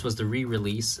 This was the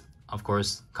re-release. Of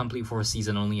course, complete 4th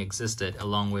season only existed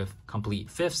along with complete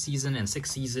 5th season and 6th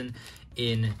season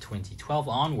in 2012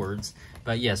 onwards.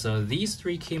 But yeah, so these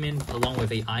 3 came in along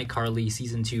with a iCarly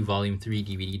Season 2 Volume 3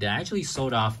 DVD that actually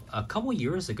sold off a couple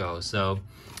years ago. So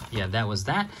yeah, that was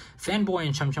that. Fanboy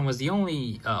and Chum Chum was the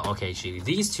only, okay, actually,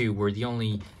 these 2 were the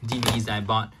only DVDs that I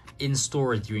bought in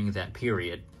store during that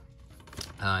period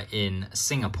in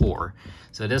Singapore.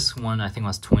 So this one I think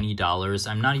was $20.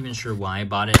 I'm not even sure why I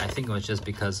bought it. I think it was just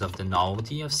because of the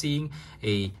novelty of seeing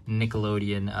a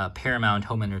Nickelodeon Paramount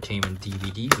Home Entertainment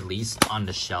DVD released on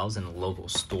the shelves in a local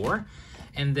store.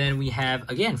 And then we have,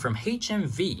 again, from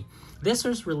HMV. This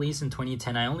was released in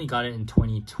 2010. I only got it in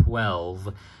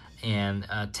 2012. And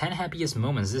 10 Happiest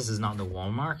Moments. This is not the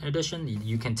Walmart edition.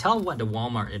 You can tell what the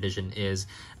Walmart edition is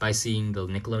by seeing the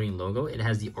Nickelodeon logo. It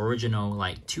has the original,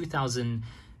 like,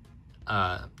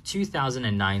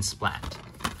 2009 splat.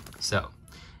 So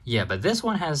yeah, but this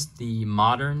one has the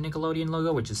modern Nickelodeon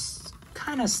logo, which is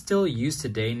kind of still used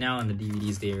today. Now on the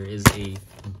DVDs there is a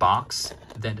box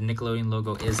that the Nickelodeon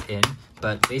logo is in,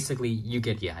 but basically you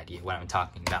get the idea what I'm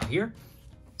talking about here.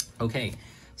 Okay,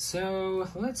 so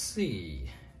let's see,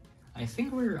 I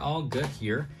think we're all good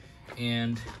here,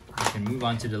 and I can move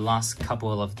on to the last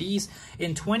couple of these.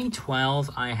 In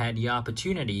 2012, I had the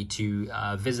opportunity to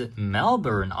visit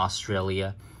Melbourne,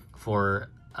 Australia for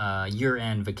a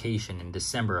year-end vacation in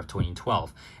December of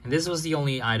 2012. And this was the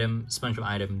only SpongeBob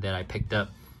item that I picked up,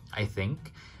 I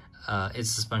think.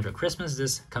 It's the SpongeBob Christmas.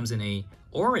 This comes in a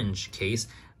orange case,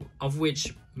 of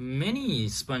which many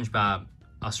SpongeBob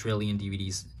Australian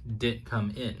DVDs did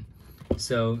come in.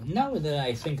 So now that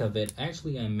I think of it,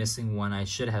 actually I'm missing one. I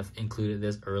should have included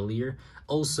this earlier.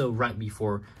 Also right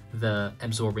before the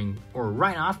absorbing, or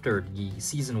right after the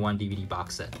Season 1 DVD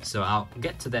box set. So I'll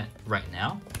get to that right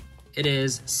now. It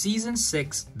is Season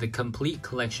 6, The Complete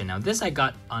Collection. Now this I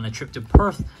got on a trip to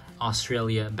Perth,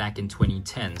 Australia back in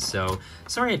 2010. So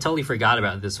sorry I totally forgot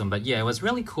about this one, but yeah, it was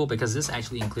really cool because this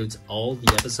actually includes all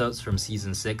the episodes from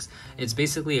Season 6. It's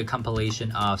basically a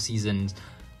compilation of Seasons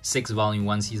 6 Volume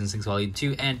 1, Season 6 Volume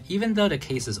 2, and even though the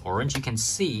case is orange, you can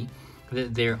see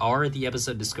that there are the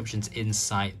episode descriptions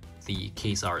inside the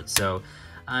case art. So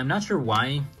I'm not sure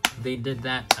why they did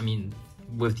that. I mean,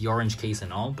 with the orange case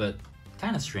and all, but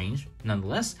kind of strange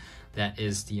nonetheless. That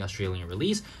is the Australian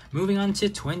release. Moving on to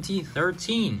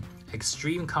 2013,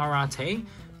 Extreme Karate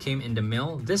came in the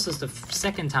mail. This is the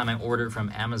second time I ordered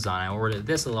from Amazon. I ordered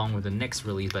this along with the next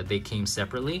release, but they came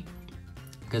separately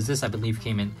because this I believe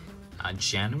came in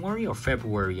January or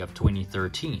February of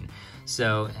 2013.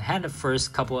 So it had the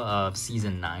first couple of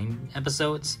season 9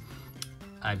 episodes,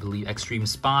 I believe Extreme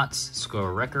Spots,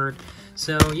 Score Record.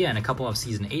 So yeah, and a couple of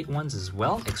season 8 ones as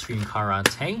well. Extreme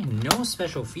Karate, no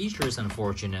special features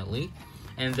unfortunately.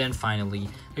 And then finally,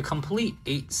 the complete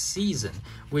 8th season,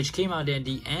 which came out at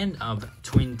the end of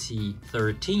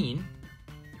 2013.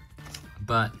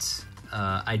 But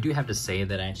I do have to say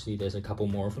that actually there's a couple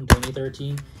more from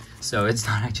 2013. So it's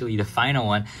not actually the final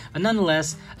one. But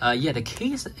nonetheless, yeah, the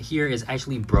case here is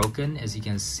actually broken, as you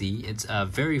can see. It's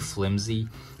very flimsy,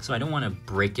 so I don't want to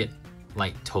break it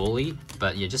like totally.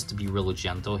 But yeah, just to be real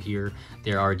gentle here,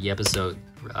 there are the episode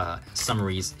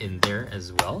summaries in there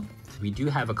as well. We do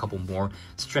have a couple more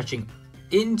stretching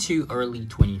into early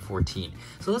 2014.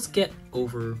 So let's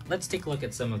take a look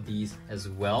at some of these as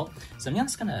well. So I'm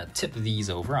just gonna tip these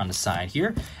over on the side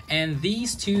here. And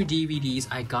these 2 DVDs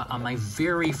I got on my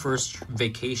very first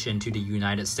vacation to the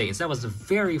United States. That was the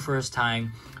very first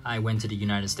time I went to the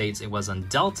United States. It was on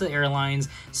Delta Airlines,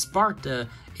 sparked a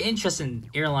interest in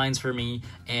airlines for me.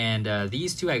 And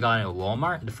these 2 I got at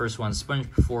Walmart. The first one,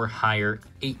 SpongeBob for Hire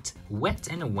 8, Wet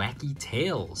and Wacky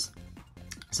Tales.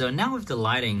 So now with the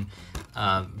lighting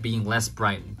being less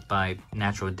bright by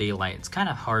natural daylight, it's kind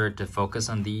of harder to focus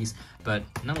on these, but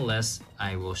nonetheless,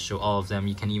 I will show all of them.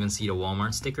 You can even see the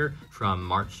Walmart sticker from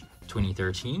March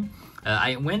 2013.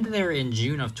 I went there in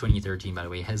June of 2013, by the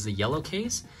way. It has the yellow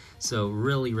case, so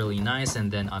really, really nice. And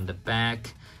then on the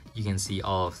back, you can see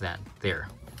all of that there.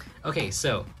 Okay,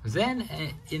 so then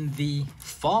in the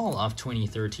fall of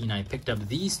 2013, I picked up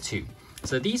these 2.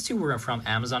 So these 2 were from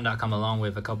Amazon.com along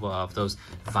with a couple of those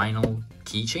vinyl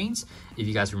keychains, if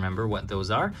you guys remember what those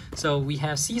are. So we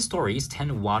have Sea Stories,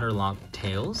 10 Waterlogged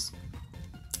Tales.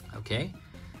 Okay.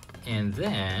 And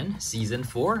then Season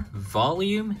 4,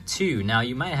 Volume 2. Now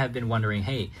you might have been wondering,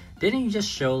 hey, didn't you just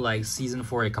show like Season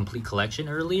 4 a complete collection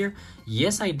earlier?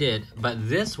 Yes, I did, but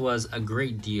this was a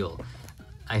great deal,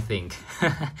 I think.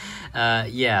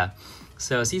 Yeah.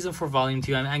 So Season 4, Volume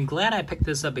 2, I'm glad I picked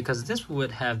this up because this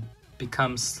would have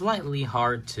become slightly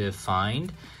hard to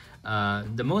find.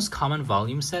 The most common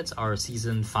volume sets are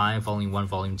Season 5, Volume 1,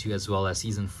 Volume 2, as well as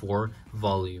Season 4,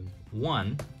 Volume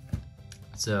 1.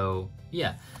 So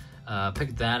yeah,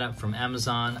 picked that up from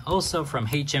Amazon. Also from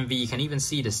HMV, you can even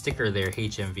see the sticker there,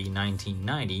 HMV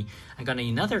 1990. I got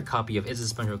another copy of It's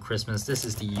a SpongeBob Christmas. This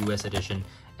is the US edition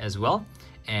as well,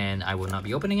 and I will not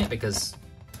be opening it because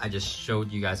I just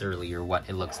showed you guys earlier what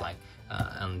it looks like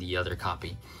on the other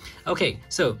copy. Okay,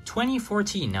 so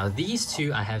 2014. Now these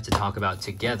 2 I have to talk about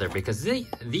together because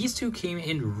these 2 came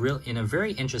in a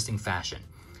very interesting fashion.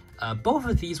 Both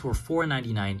of these were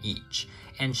 $4.99 each,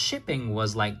 and shipping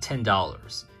was like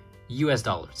 $10 US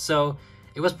dollars. So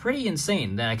it was pretty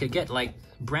insane that I could get like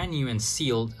brand new and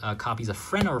sealed copies of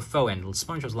Friend or Foe and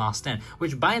SpongeBob's Lost Stand,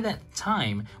 which by that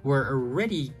time were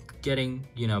already getting,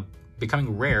 you know,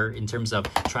 becoming rare in terms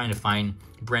of trying to find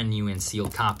brand new and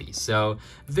sealed copies. So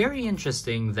very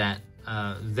interesting that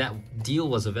that deal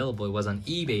was available. It was on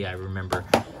eBay, I remember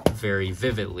very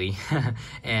vividly.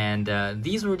 And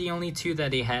these were the only 2 that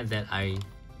they had that I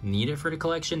needed for the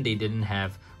collection. They didn't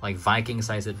have like Viking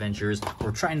Size Adventures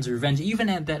or Triton's Revenge even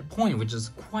at that point, which is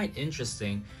quite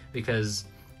interesting because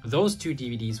those 2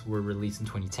 DVDs were released in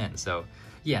 2010. So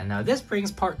yeah, now this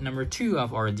brings part number 2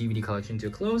 of our DVD collection to a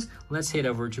close. Let's head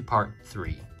over to part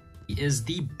 3. Is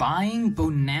the buying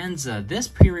bonanza. This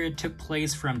period took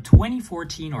place from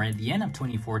 2014 or at the end of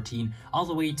 2014 all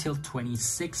the way till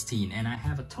 2016, and I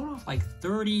have a total of like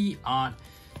 30 odd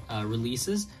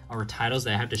releases or titles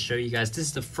that I have to show you guys. This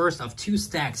is the first of 2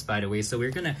 stacks, by the way, so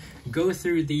we're gonna go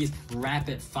through these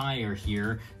rapid fire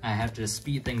here. I have to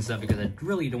speed things up because I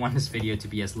really don't want this video to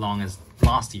be as long as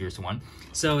last year's one.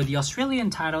 So the Australian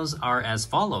titles are as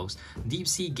follows. Deep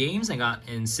Sea Games I got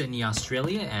in Sydney,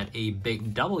 Australia at a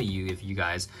big W. If you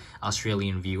guys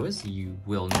Australian viewers, you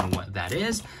will know what that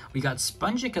is. We got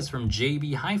Spongicus from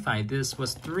JB Hi-Fi. This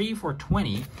was 3 for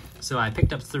 $20, so I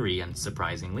picked up 3,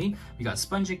 unsurprisingly. We got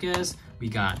Spongicus, we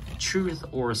got Truth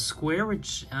or Square,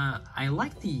 which I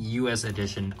like the US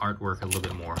edition artwork a little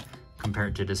bit more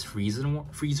compared to this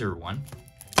freezer one.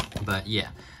 But yeah,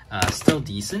 still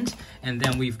decent. And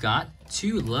then we've got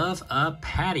To Love a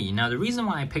Patty. Now the reason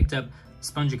why I picked up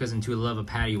Spongeicus Into Love of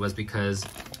Patty was because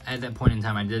at that point in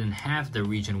time I didn't have the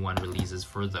Region 1 releases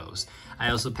for those. I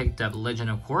also picked up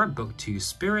Legend of Korra Book 2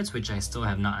 Spirits, which I still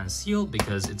have not unsealed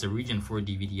because it's a Region 4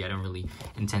 DVD. I don't really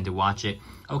intend to watch it.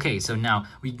 Okay, so now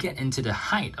we get into the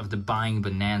height of the buying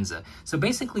bonanza. So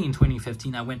basically in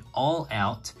 2015 I went all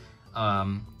out,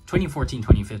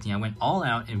 2014-2015 I went all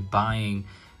out in buying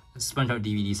SpongeBob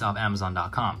DVDs off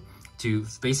Amazon.com to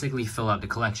basically fill out the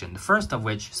collection. The first of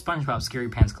which, SpongeBob Scary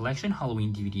Pants Collection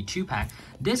Halloween DVD 2-pack.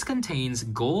 This contains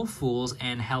Gold Fools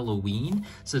and Halloween,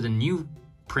 so the new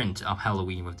print of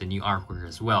Halloween with the new artwork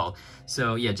as well.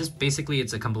 So yeah, just basically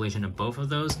it's a compilation of both of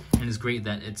those, and it's great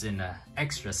that it's in an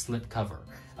extra slip cover.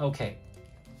 Okay,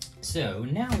 so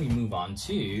now we move on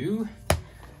to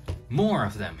more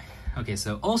of them. Okay,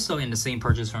 so also in the same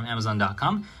purchase from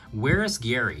Amazon.com, Where's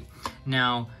Gary?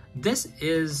 Now, this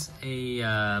is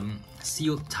a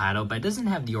sealed title, but it doesn't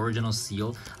have the original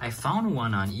seal. I found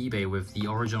one on eBay with the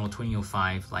original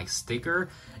 2005 like sticker.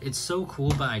 It's so cool,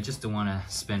 but I just don't want to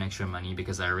spend extra money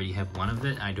because I already have one of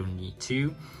it. I don't need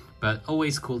two. But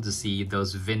always cool to see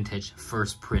those vintage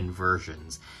first print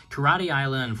versions. Karate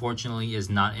Island, unfortunately, is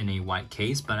not in a white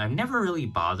case, but I've never really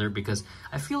bothered because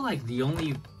I feel like the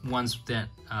only ones that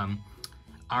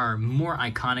are more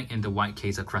iconic in the white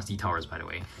case of Krusty Towers, by the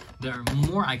way. The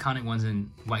more iconic ones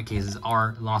in white cases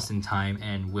are Lost in Time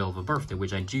and Will of a Birthday,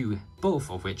 which I do,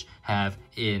 both of which have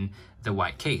in the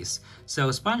white case. So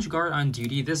Sponge Guard on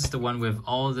Duty, this is the one with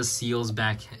all the seals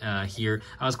back here.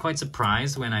 I was quite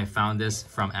surprised when I found this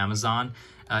from Amazon.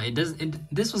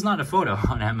 This was not a photo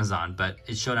on Amazon, but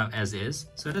it showed up as is,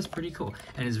 so that's pretty cool.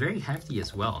 And it's very hefty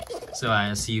as well. So I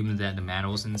assume that the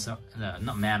manuals and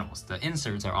not manuals, the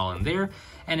inserts are all in there.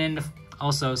 And then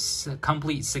also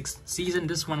complete 6th season.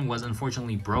 This one was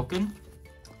unfortunately broken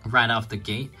right out of the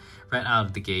gate.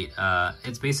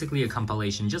 It's basically a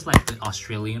compilation, just like the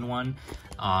Australian one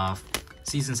of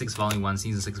Season 6 Volume 1,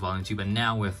 Season 6 Volume 2, but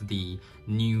now with the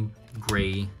new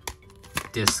gray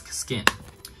disc skin.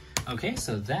 Okay,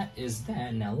 so that is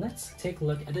that. Now let's take a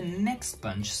look at the next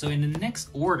bunch. So in the next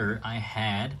order, I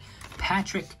had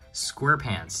Patrick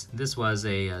SquarePants. This was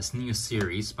a new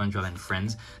series, SpongeBob and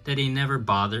Friends, that they never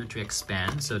bothered to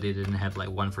expand. So they didn't have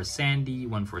like one for Sandy,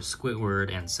 one for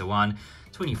Squidward, and so on.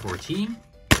 2014.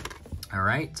 All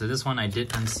right, so this one I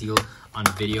did unseal on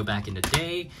a video back in the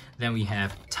day. Then we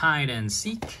have Tide and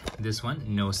Seek. This one,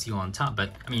 no seal on top,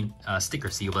 but I mean sticker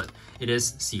seal, but it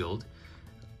is sealed.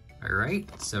 All right,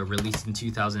 so released in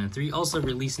 2003. Also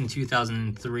released in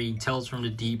 2003, Tales from the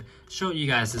Deep. Showed you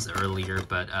guys this earlier,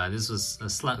 but this was a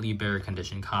slightly better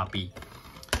condition copy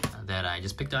that I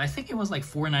just picked up. I think it was like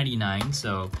 $4.99,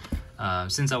 so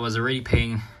since I was already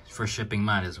paying for shipping,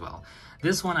 might as well.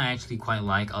 This one I actually quite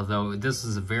like, although this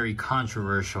is a very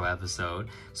controversial episode.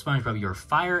 SpongeBob, You're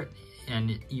Fired, and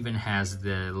it even has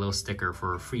the little sticker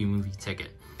for a free movie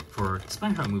ticket for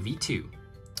SpongeBob Movie 2.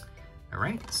 All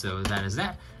right, so that is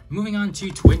that. Moving on to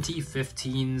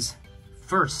 2015's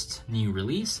first new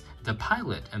release, The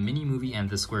Pilot, a mini movie and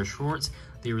the Square Shorts.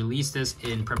 They released this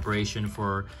in preparation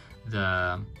for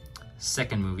the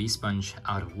second movie, Sponge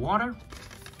Out of Water.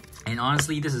 And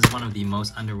honestly, this is one of the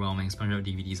most underwhelming SpongeBob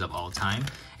DVDs of all time.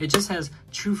 It just has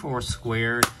Truth or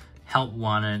Squared, Help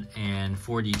Wanted, and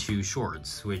 42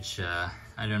 shorts, which I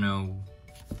don't know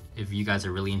if you guys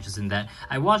are really interested in that.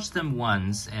 I watched them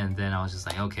once, and then I was just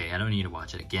like, okay, I don't need to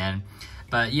watch it again.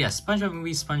 But yeah, SpongeBob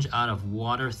movie, Sponge Out of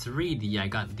Water 3D. I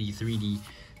got the 3D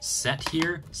set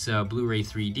here, so Blu-ray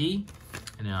 3D.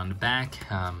 And then on the back,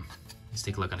 let's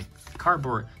take a look on the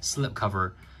cardboard slip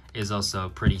cover is also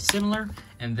pretty similar.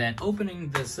 And then opening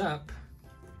this up,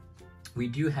 we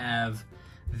do have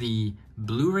the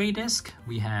Blu-ray disc.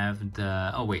 We have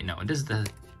the, oh wait, no, this is the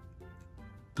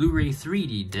Blu-ray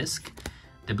 3D disc,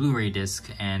 the Blu-ray disc,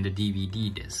 and the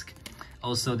DVD disc.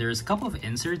 Also, there's a couple of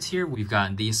inserts here. We've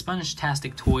got the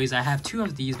Sponge-tastic toys. I have two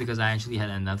of these because I actually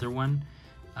had another one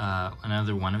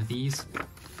of these.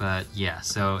 But yeah,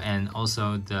 so, and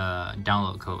also the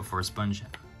download code for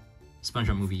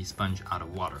SpongeBob movie, Sponge Out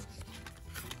of Water.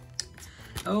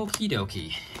 Okie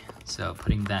dokie. So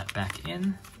putting that back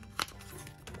in,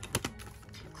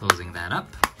 closing that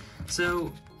up.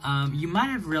 So you might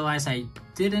have realized I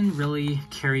didn't really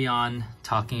carry on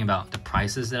talking about the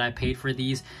prices that I paid for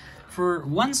these. For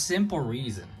one simple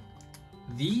reason,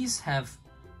 these have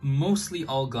mostly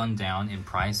all gone down in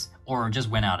price or just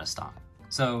went out of stock.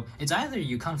 So it's either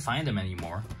you can't find them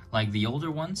anymore, like the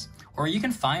older ones, or you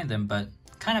can find them but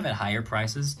kind of at higher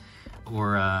prices,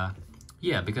 or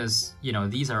yeah, because you know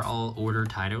these are all older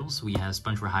titles. We have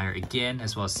Sponge for Hire again,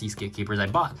 as well as Seascape Capers. I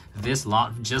bought this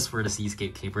lot just for the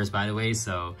Seascape Capers, by the way,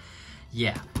 so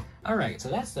yeah. All right, so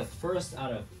that's the first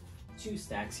out of 2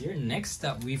 stacks here. Next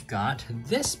up, we've got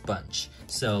this bunch.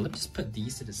 So let's just put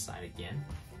these to the side again.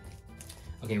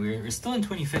 Okay, we're still in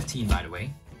 2015, by the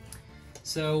way.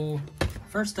 So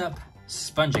first up,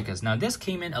 Spongicus. Now this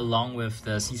came in along with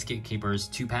the Seascape Capers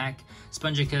 2-pack.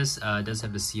 Spongicus does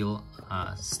have the seal,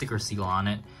 sticker seal on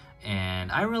it,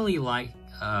 and I really like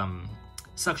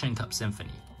Suction Cup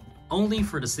Symphony, only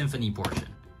for the symphony portion.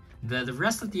 The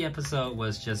rest of the episode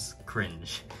was just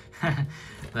cringe.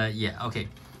 But yeah, okay.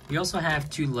 We also have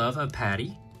To Love a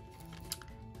Patty.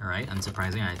 Alright,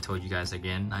 unsurprising, I told you guys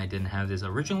again, I didn't have this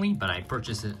originally, but I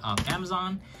purchased it on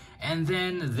Amazon. And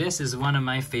then this is one of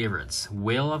my favorites,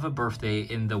 Whale of a Birthday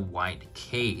in the white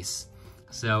case.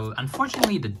 So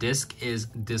unfortunately the disc is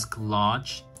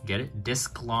disc-lodged. Get it?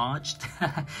 Disc-lodged?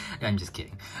 I'm just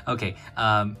kidding. Okay,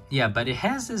 yeah, but it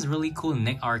has this really cool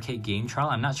Nick Arcade game trial.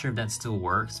 I'm not sure if that still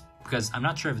works, because I'm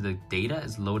not sure if the data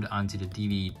is loaded onto the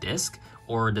DVD disc,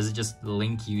 or does it just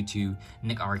link you to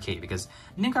Nick Arcade, because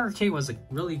Nick Arcade was a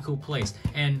really cool place.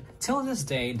 And till this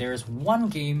day, there's one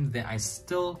game that I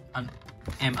still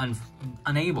am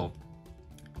unable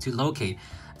to locate.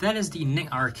 That is the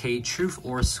Nick Arcade Truth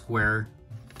or Square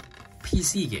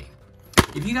PC game.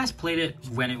 If you guys played it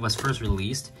when it was first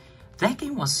released, that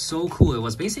game was so cool. It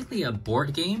was basically a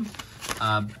board game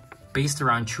based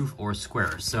around Truth or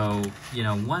Square. So, you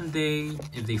know, one day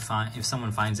if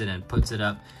someone finds it and puts it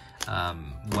up,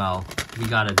 well, we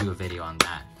gotta do a video on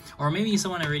that. Or maybe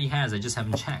someone already has, I just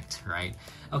haven't checked, right?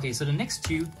 Okay, so the next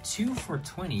two for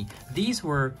 20, these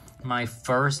were my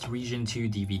first Region 2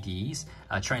 DVDs,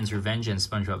 Triton's Revenge and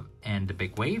SpongeBob and the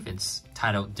Big Wave. It's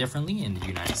titled differently in the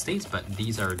United States, but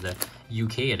these are the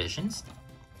UK editions.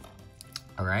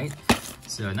 Alright,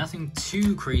 so nothing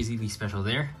too crazily special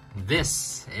there.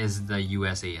 This is the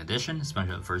USA edition,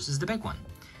 SpongeBob versus the Big One.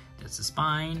 That's the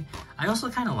spine. I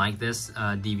also kind of like this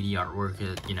DVD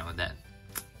artwork, you know, that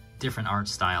different art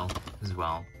style as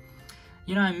well.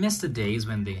 You know, I miss the days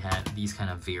when they had these kind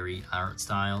of varied art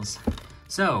styles.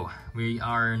 So we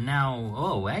are now,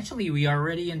 oh, actually we are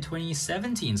already in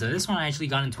 2017. So this one I actually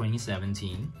got in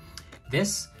 2017.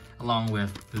 This, along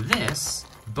with this,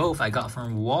 both I got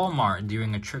from Walmart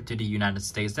during a trip to the United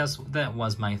States. That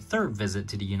was my third visit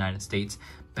to the United States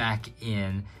back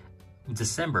in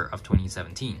December of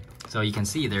 2017. So you can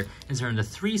see there is in the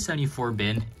 374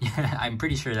 bin. I'm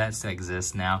pretty sure that still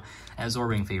exists now.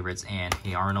 Absorbing Favorites and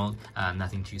Hey Arnold.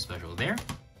 Nothing too special there.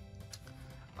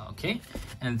 Okay,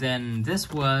 and then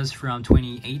this was from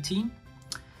 2018.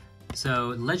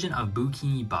 So Legend of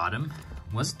Bikini Bottom.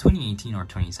 Was it 2018 or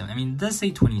 2017? I mean, it does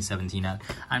say 2017.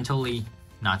 I'm totally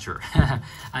not sure.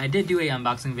 I did do a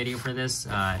unboxing video for this.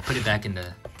 I put it back in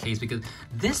the case because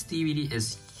this DVD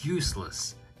is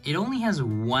useless. It only has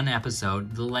one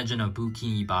episode, The Legend of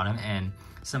Bikini Bottom, and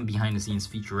some behind-the-scenes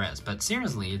featurettes. But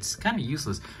seriously, it's kind of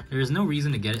useless. There's no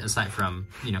reason to get it aside from,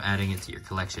 you know, adding it to your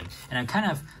collection. And I'm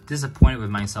kind of disappointed with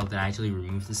myself that I actually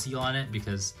removed the seal on it,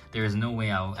 because there is no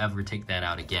way I'll ever take that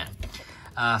out again.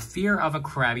 Fear of a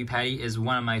Krabby Patty is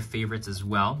one of my favorites as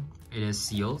well. It is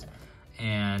sealed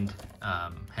and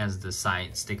has the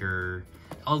side sticker.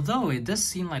 Although it does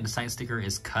seem like the side sticker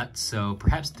is cut, so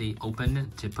perhaps they opened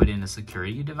it to put in a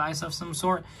security device of some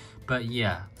sort. But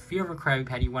yeah, Fear of a Krabby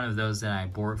Patty, one of those that I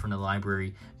borrowed from the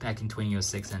library back in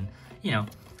 2006, and you know,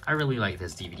 I really like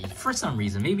this DVD for some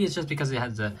reason. Maybe it's just because it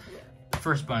has the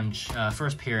first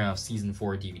pair of season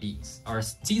 4 DVDs, or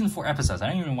season 4 episodes. I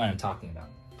don't even know what I'm talking about.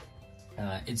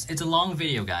 It's a long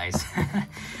video, guys.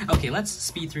 Okay, let's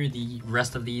speed through the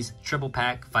rest of these. Triple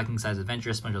pack, Viking Size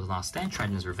Adventure, SpongeBob's Lost Stand,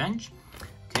 Triton's Revenge.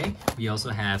 Okay, we also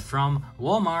have from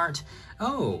Walmart.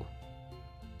 Oh,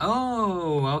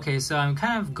 okay, so I'm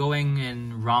kind of going in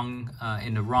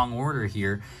the wrong order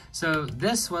here. So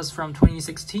this was from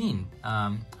 2016.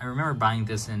 I remember buying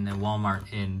this in a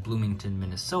Walmart in Bloomington,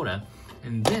 Minnesota.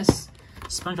 And this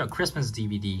SpongeBob Christmas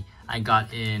DVD I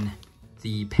got in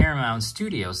the Paramount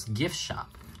Studios gift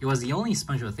shop. It was the only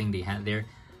SpongeBob thing they had there.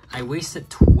 I wasted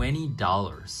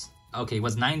 $20. Okay, it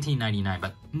was $19.99,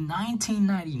 but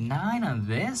 $19.99 on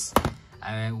this?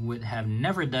 I would have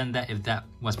never done that if that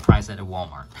was priced at a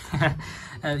Walmart.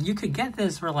 You could get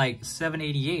this for like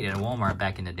 $7.88 at a Walmart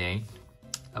back in the day.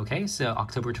 Okay, so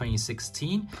October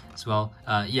 2016 as well.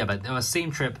 Yeah, but it was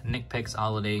same trip, Nick Picks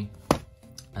Holiday.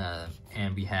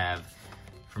 And we have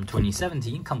from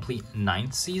 2017, complete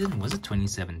 9th season. Was it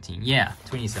 2017? Yeah,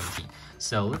 2017.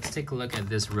 So let's take a look at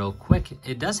this real quick.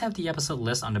 It does have the episode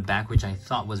list on the back, which I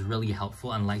thought was really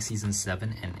helpful, unlike season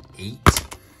 7 and 8.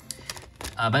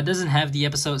 But it doesn't have the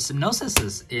episode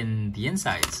synopsises in the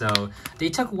inside. So they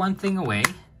took one thing away,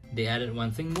 they added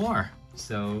one thing more.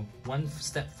 So one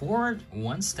step forward,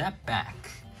 one step back.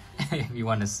 if you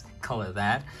want to call it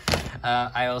that.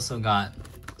 I also got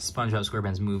SpongeBob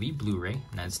SquarePants movie Blu-ray,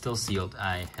 and it's still sealed.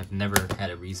 I have never had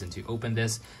a reason to open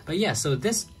this. But yeah, so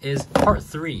this is part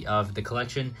 3 of the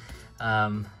collection.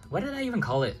 What did I even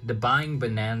call it? The Buying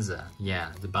Bonanza.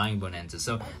 Yeah, the Buying Bonanza.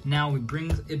 So now it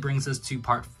brings us to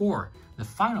part 4, the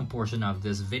final portion of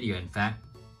this video, in fact,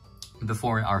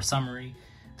 before our summary,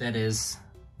 that is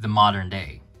the modern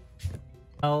day.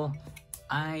 Well,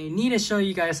 I need to show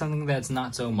you guys something that's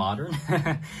not so modern.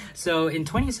 So in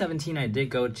 2017, I did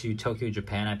go to Tokyo,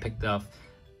 Japan. I picked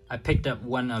up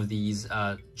one of these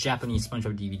Japanese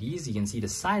SpongeBob DVDs. You can see the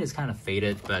side is kind of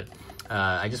faded, but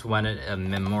I just wanted a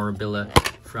memorabilia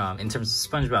in terms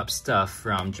of SpongeBob stuff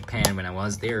from Japan when I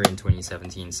was there in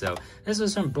 2017. So this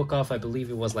was from Book Off. I believe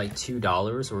it was like $2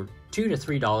 or $2 to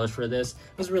 $3 for this.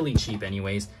 It was really cheap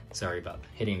anyways. Sorry about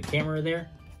hitting the camera there.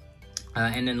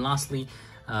 And then lastly,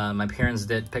 my parents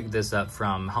did pick this up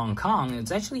from Hong Kong.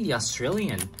 It's actually the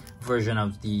Australian version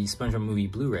of the SpongeBob movie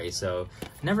Blu-ray. So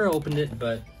never opened it,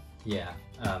 but yeah.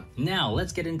 Now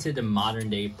let's get into the modern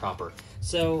day proper.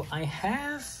 So I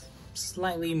have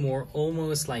slightly more,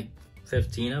 almost like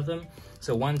 15 of them.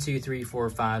 So 1, 2, 3, 4,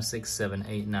 5, 6, 7,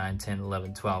 8, 9, 10,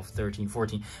 11, 12, 13,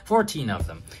 14 of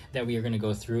them that we are going to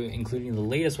go through, including the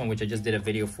latest one, which I just did a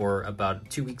video for about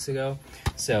 2 weeks ago.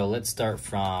 So let's start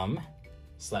from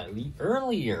slightly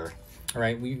earlier. All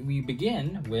right, we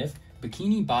begin with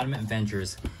Bikini Bottom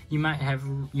Adventures. You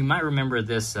might remember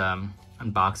this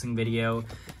unboxing video.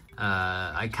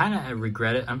 I kind of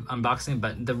regretted unboxing,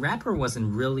 but the wrapper was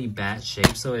in really bad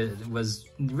shape, so it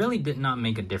really did not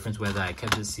make a difference whether I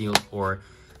kept it sealed or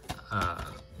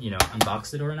you know,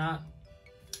 unboxed it or not,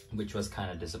 which was kind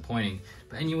of disappointing.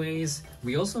 But anyways,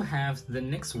 we also have the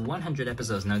next 100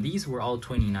 episodes. Now these were all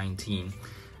 2019.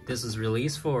 This was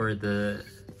released for the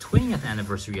 20th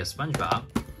anniversary of SpongeBob.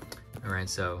 All right,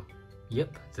 so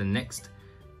yep, the next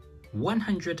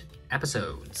 100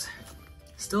 episodes.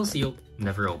 Still sealed,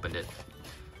 never opened it.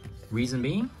 Reason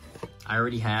being, I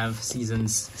already have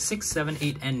seasons 6, 7,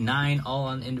 8, and 9 all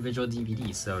on individual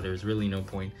DVDs, so there's really no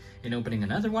point in opening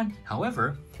another one.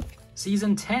 However,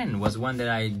 season 10 was one that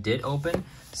I did open,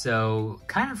 so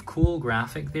kind of cool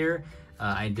graphic there.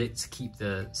 I did keep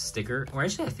the sticker, or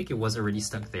actually I think it was already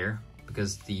stuck there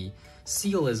because the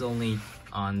seal is only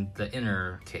on the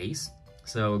inner case.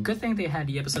 So good thing they had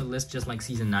the episode list just like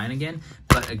season 9 again,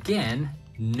 but again,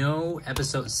 no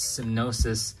episode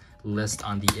synopsis list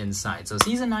on the inside. So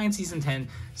season 9, season 10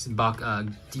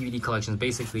 DVD collections,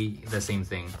 basically the same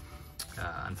thing,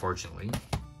 unfortunately.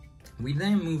 We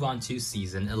then move on to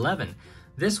season 11.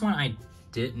 This one I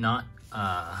did not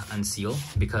unseal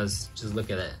because just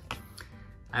look at it.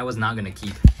 I was not gonna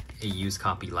keep a used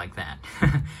copy like that.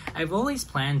 I've always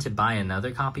planned to buy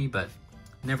another copy, but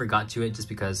never got to it just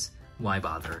because why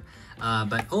bother?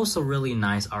 But also really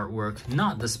nice artwork,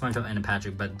 not the SpongeBob and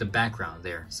Patrick, but the background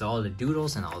there. So all the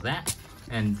doodles and all that.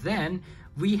 And then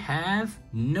we have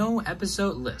no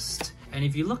episode list. And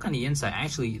if you look on the inside,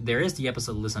 actually there is the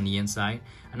episode list on the inside.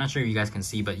 I'm not sure if you guys can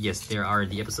see, but yes, there are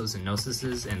the episode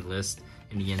synopsises and list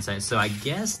in the inside. So I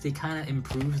guess they kind of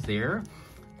improved there.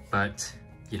 But,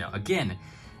 you know, again,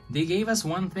 they gave us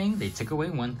one thing, they took away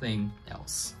one thing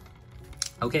else.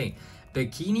 Okay.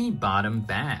 Bikini Bottom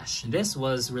Bash. This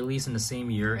was released in the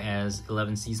same year as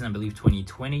 11th season, I believe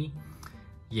 2020.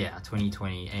 Yeah,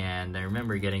 2020, and I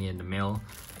remember getting it in the mail.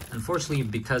 Unfortunately,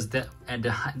 because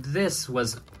this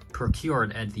was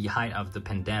procured at the height of the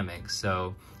pandemic,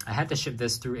 so I had to ship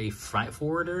this through a freight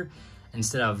forwarder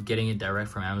instead of getting it direct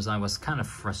from Amazon. It was kind of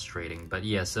frustrating, but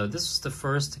yeah, so this was the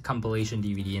first compilation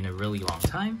DVD in a really long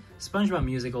time. SpongeBob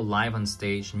Musical Live on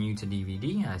Stage, new to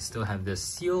DVD. I still have this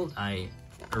sealed. I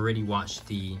already watched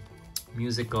the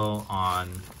musical on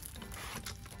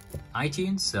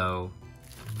iTunes, so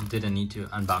didn't need to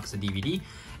unbox the DVD.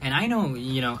 And I know,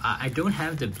 you know, I don't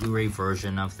have the Blu-ray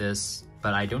version of this,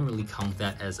 but I don't really count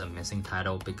that as a missing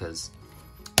title because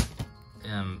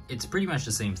it's pretty much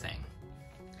the same thing.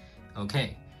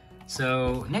 Okay,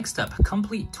 so next up,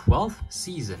 complete 12th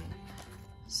season.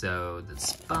 So the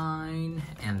spine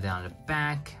and then on the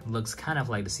back looks kind of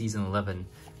like the season 11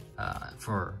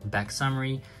 for back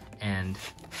summary, and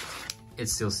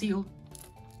it's still sealed.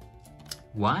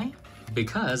 Why?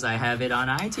 Because I have it on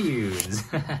iTunes.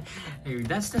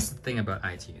 That's the thing about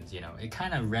iTunes, you know, it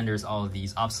kind of renders all of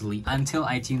these obsolete until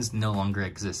iTunes no longer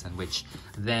exists, in which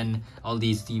then all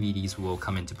these DVDs will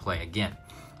come into play again.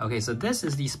 Okay, so this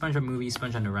is the SpongeBob movie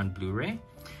SpongeBob on the Run Blu-ray.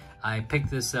 I picked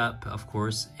this up, of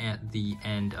course, at the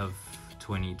end of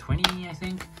 2020, I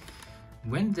think.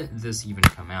 When did this even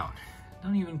come out? I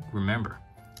don't even remember.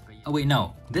 Oh wait,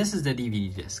 no, this is the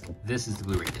DVD disc. This is the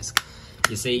Blu-ray disc.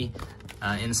 You see,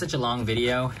 in such a long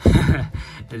video,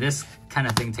 this kind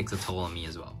of thing takes a toll on me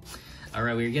as well.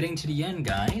 Alright, we're getting to the end,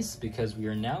 guys, because we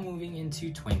are now moving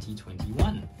into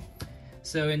 2021.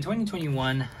 So in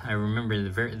 2021, I remember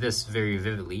this very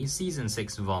vividly. Season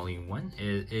 6 Volume 1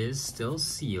 is still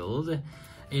sealed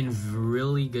in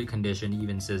really good condition. It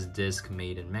even says disc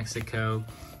made in Mexico.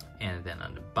 And then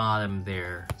on the bottom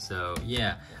there. So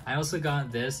yeah, I also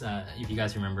got this, if you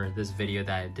guys remember this video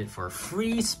that I did for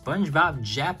free SpongeBob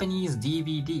Japanese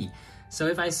DVD. So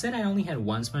if I said I only had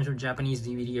one SpongeBob Japanese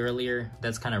DVD earlier,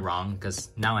 that's kind of wrong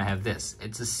because now I have this.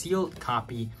 It's a sealed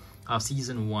copy of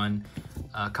Season 1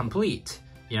 complete.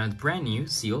 You know, it's brand new,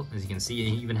 sealed, as you can see.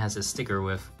 It even has a sticker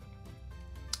with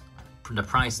the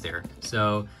price there.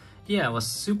 So yeah, I was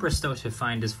super stoked to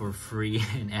find this for free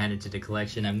and add it to the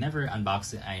collection. I've never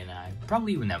unboxed it, and I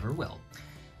probably never will.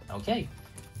 Okay,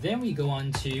 then we go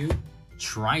on to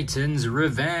Triton's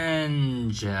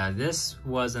Revenge. This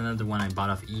was another one I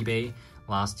bought off eBay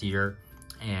last year.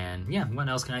 And yeah, what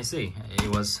else can I say?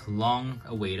 It was long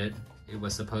awaited. It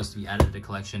was supposed to be added to the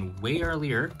collection way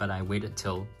earlier, but I waited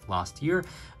till last year.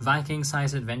 Viking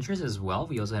Size Adventures as well.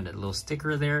 We also had a little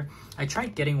sticker there. I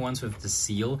tried getting ones with the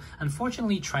seal.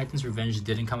 Unfortunately, Triton's Revenge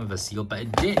didn't come with a seal, but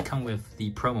it did come with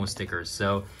the promo stickers.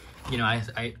 So, you know,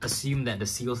 I assumed that the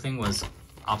seal thing was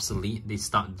obsolete. They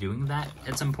stopped doing that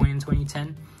at some point in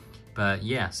 2010. But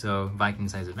yeah, so Viking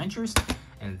Size Adventures.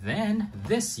 And then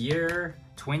this year,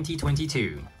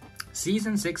 2022.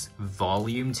 Season 6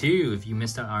 Volume 2. If you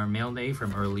missed out our mail day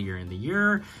from earlier in the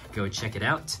year, go check it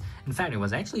out. In fact, it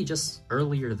was actually just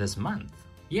earlier this month.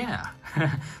 Yeah,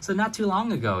 so not too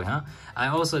long ago,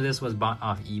 huh? This was bought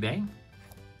off eBay.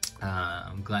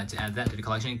 I'm glad to add that to the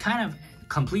collection. Kind of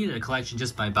completed the collection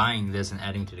just by buying this and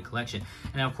adding to the collection.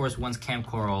 And of course, once Camp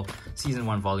Coral Season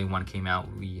 1 Volume 1 came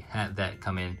out, we had that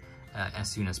come in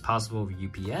as soon as possible with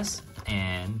UPS.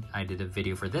 And I did a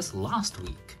video for this last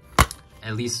week.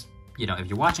 At least, you know, if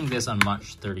you're watching this on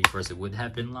March 31st, it would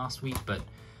have been last week,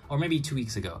 or maybe 2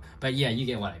 weeks ago. But yeah, you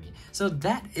get what I mean. So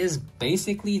that is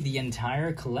basically the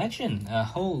entire collection. A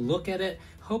whole look at it.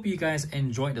 Hope you guys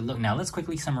enjoyed the look. Now let's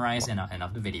quickly summarize and end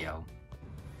off the video.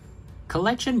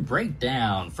 Collection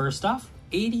breakdown. First off,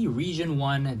 80 Region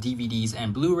 1 DVDs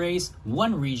and Blu-rays,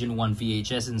 1 Region 1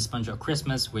 VHS in SpongeBob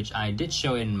Christmas, which I did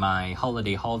show in my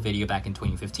holiday haul video back in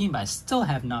 2015, but I still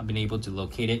have not been able to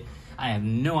locate it. I have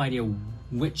no idea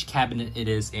which cabinet it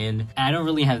is in. I don't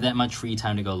really have that much free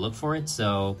time to go look for it,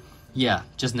 so yeah,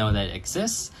 just know that it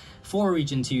exists. 4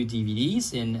 Region 2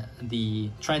 DVDs in the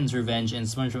Triton's Revenge and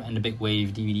SpongeBob and the Big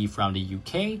Wave DVD from the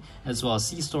UK, as well as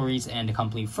Sea Stories and the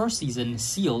complete first season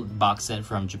sealed box set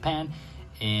from Japan,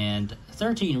 and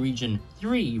 13 Region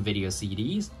 3 video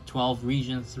CDs, 12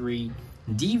 Region 3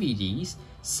 DVDs,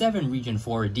 7 Region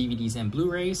 4 DVDs and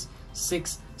Blu-rays,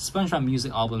 6 SpongeBob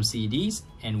Music Album CDs,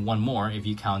 and 1 more if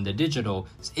you count the digital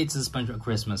It's a SpongeBob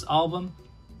Christmas album.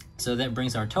 So that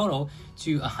brings our total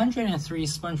to 103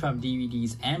 SpongeBob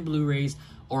DVDs and Blu-rays,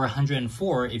 or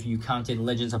 104 if you counted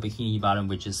Legends of Bikini Bottom,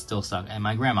 which is still stuck at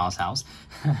my grandma's house,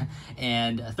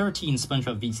 and 13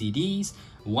 SpongeBob VCDs,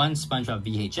 1 SpongeBob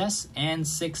VHS, and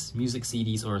 6 music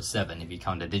CDs, or 7 if you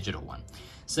count the digital one.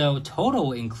 So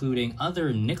total, including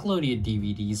other Nickelodeon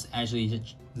DVDs, actually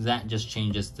that just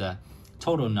changes the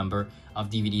total number of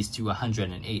DVDs to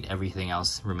 108. Everything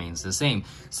else remains the same.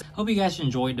 So hope you guys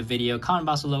enjoyed the video. Comment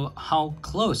box below how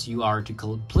close you are to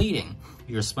completing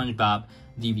your SpongeBob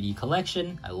DVD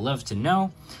collection. I'd love to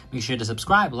know. Make sure to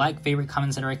subscribe, like, favorite,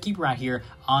 comment, etc. Keep right here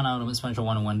on Ultimate SpongeBob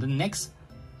 101. The next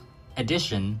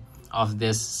edition of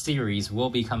this series will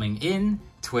be coming in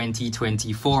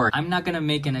 2024. I'm not gonna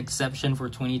make an exception for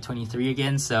 2023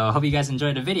 again, so I hope you guys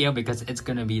enjoyed the video because it's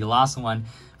gonna be the last one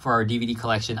for our DVD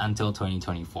collection until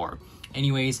 2024.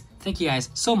 Anyways, thank you guys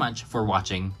so much for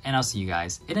watching, and I'll see you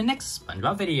guys in the next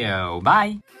SpongeBob video.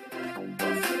 Bye!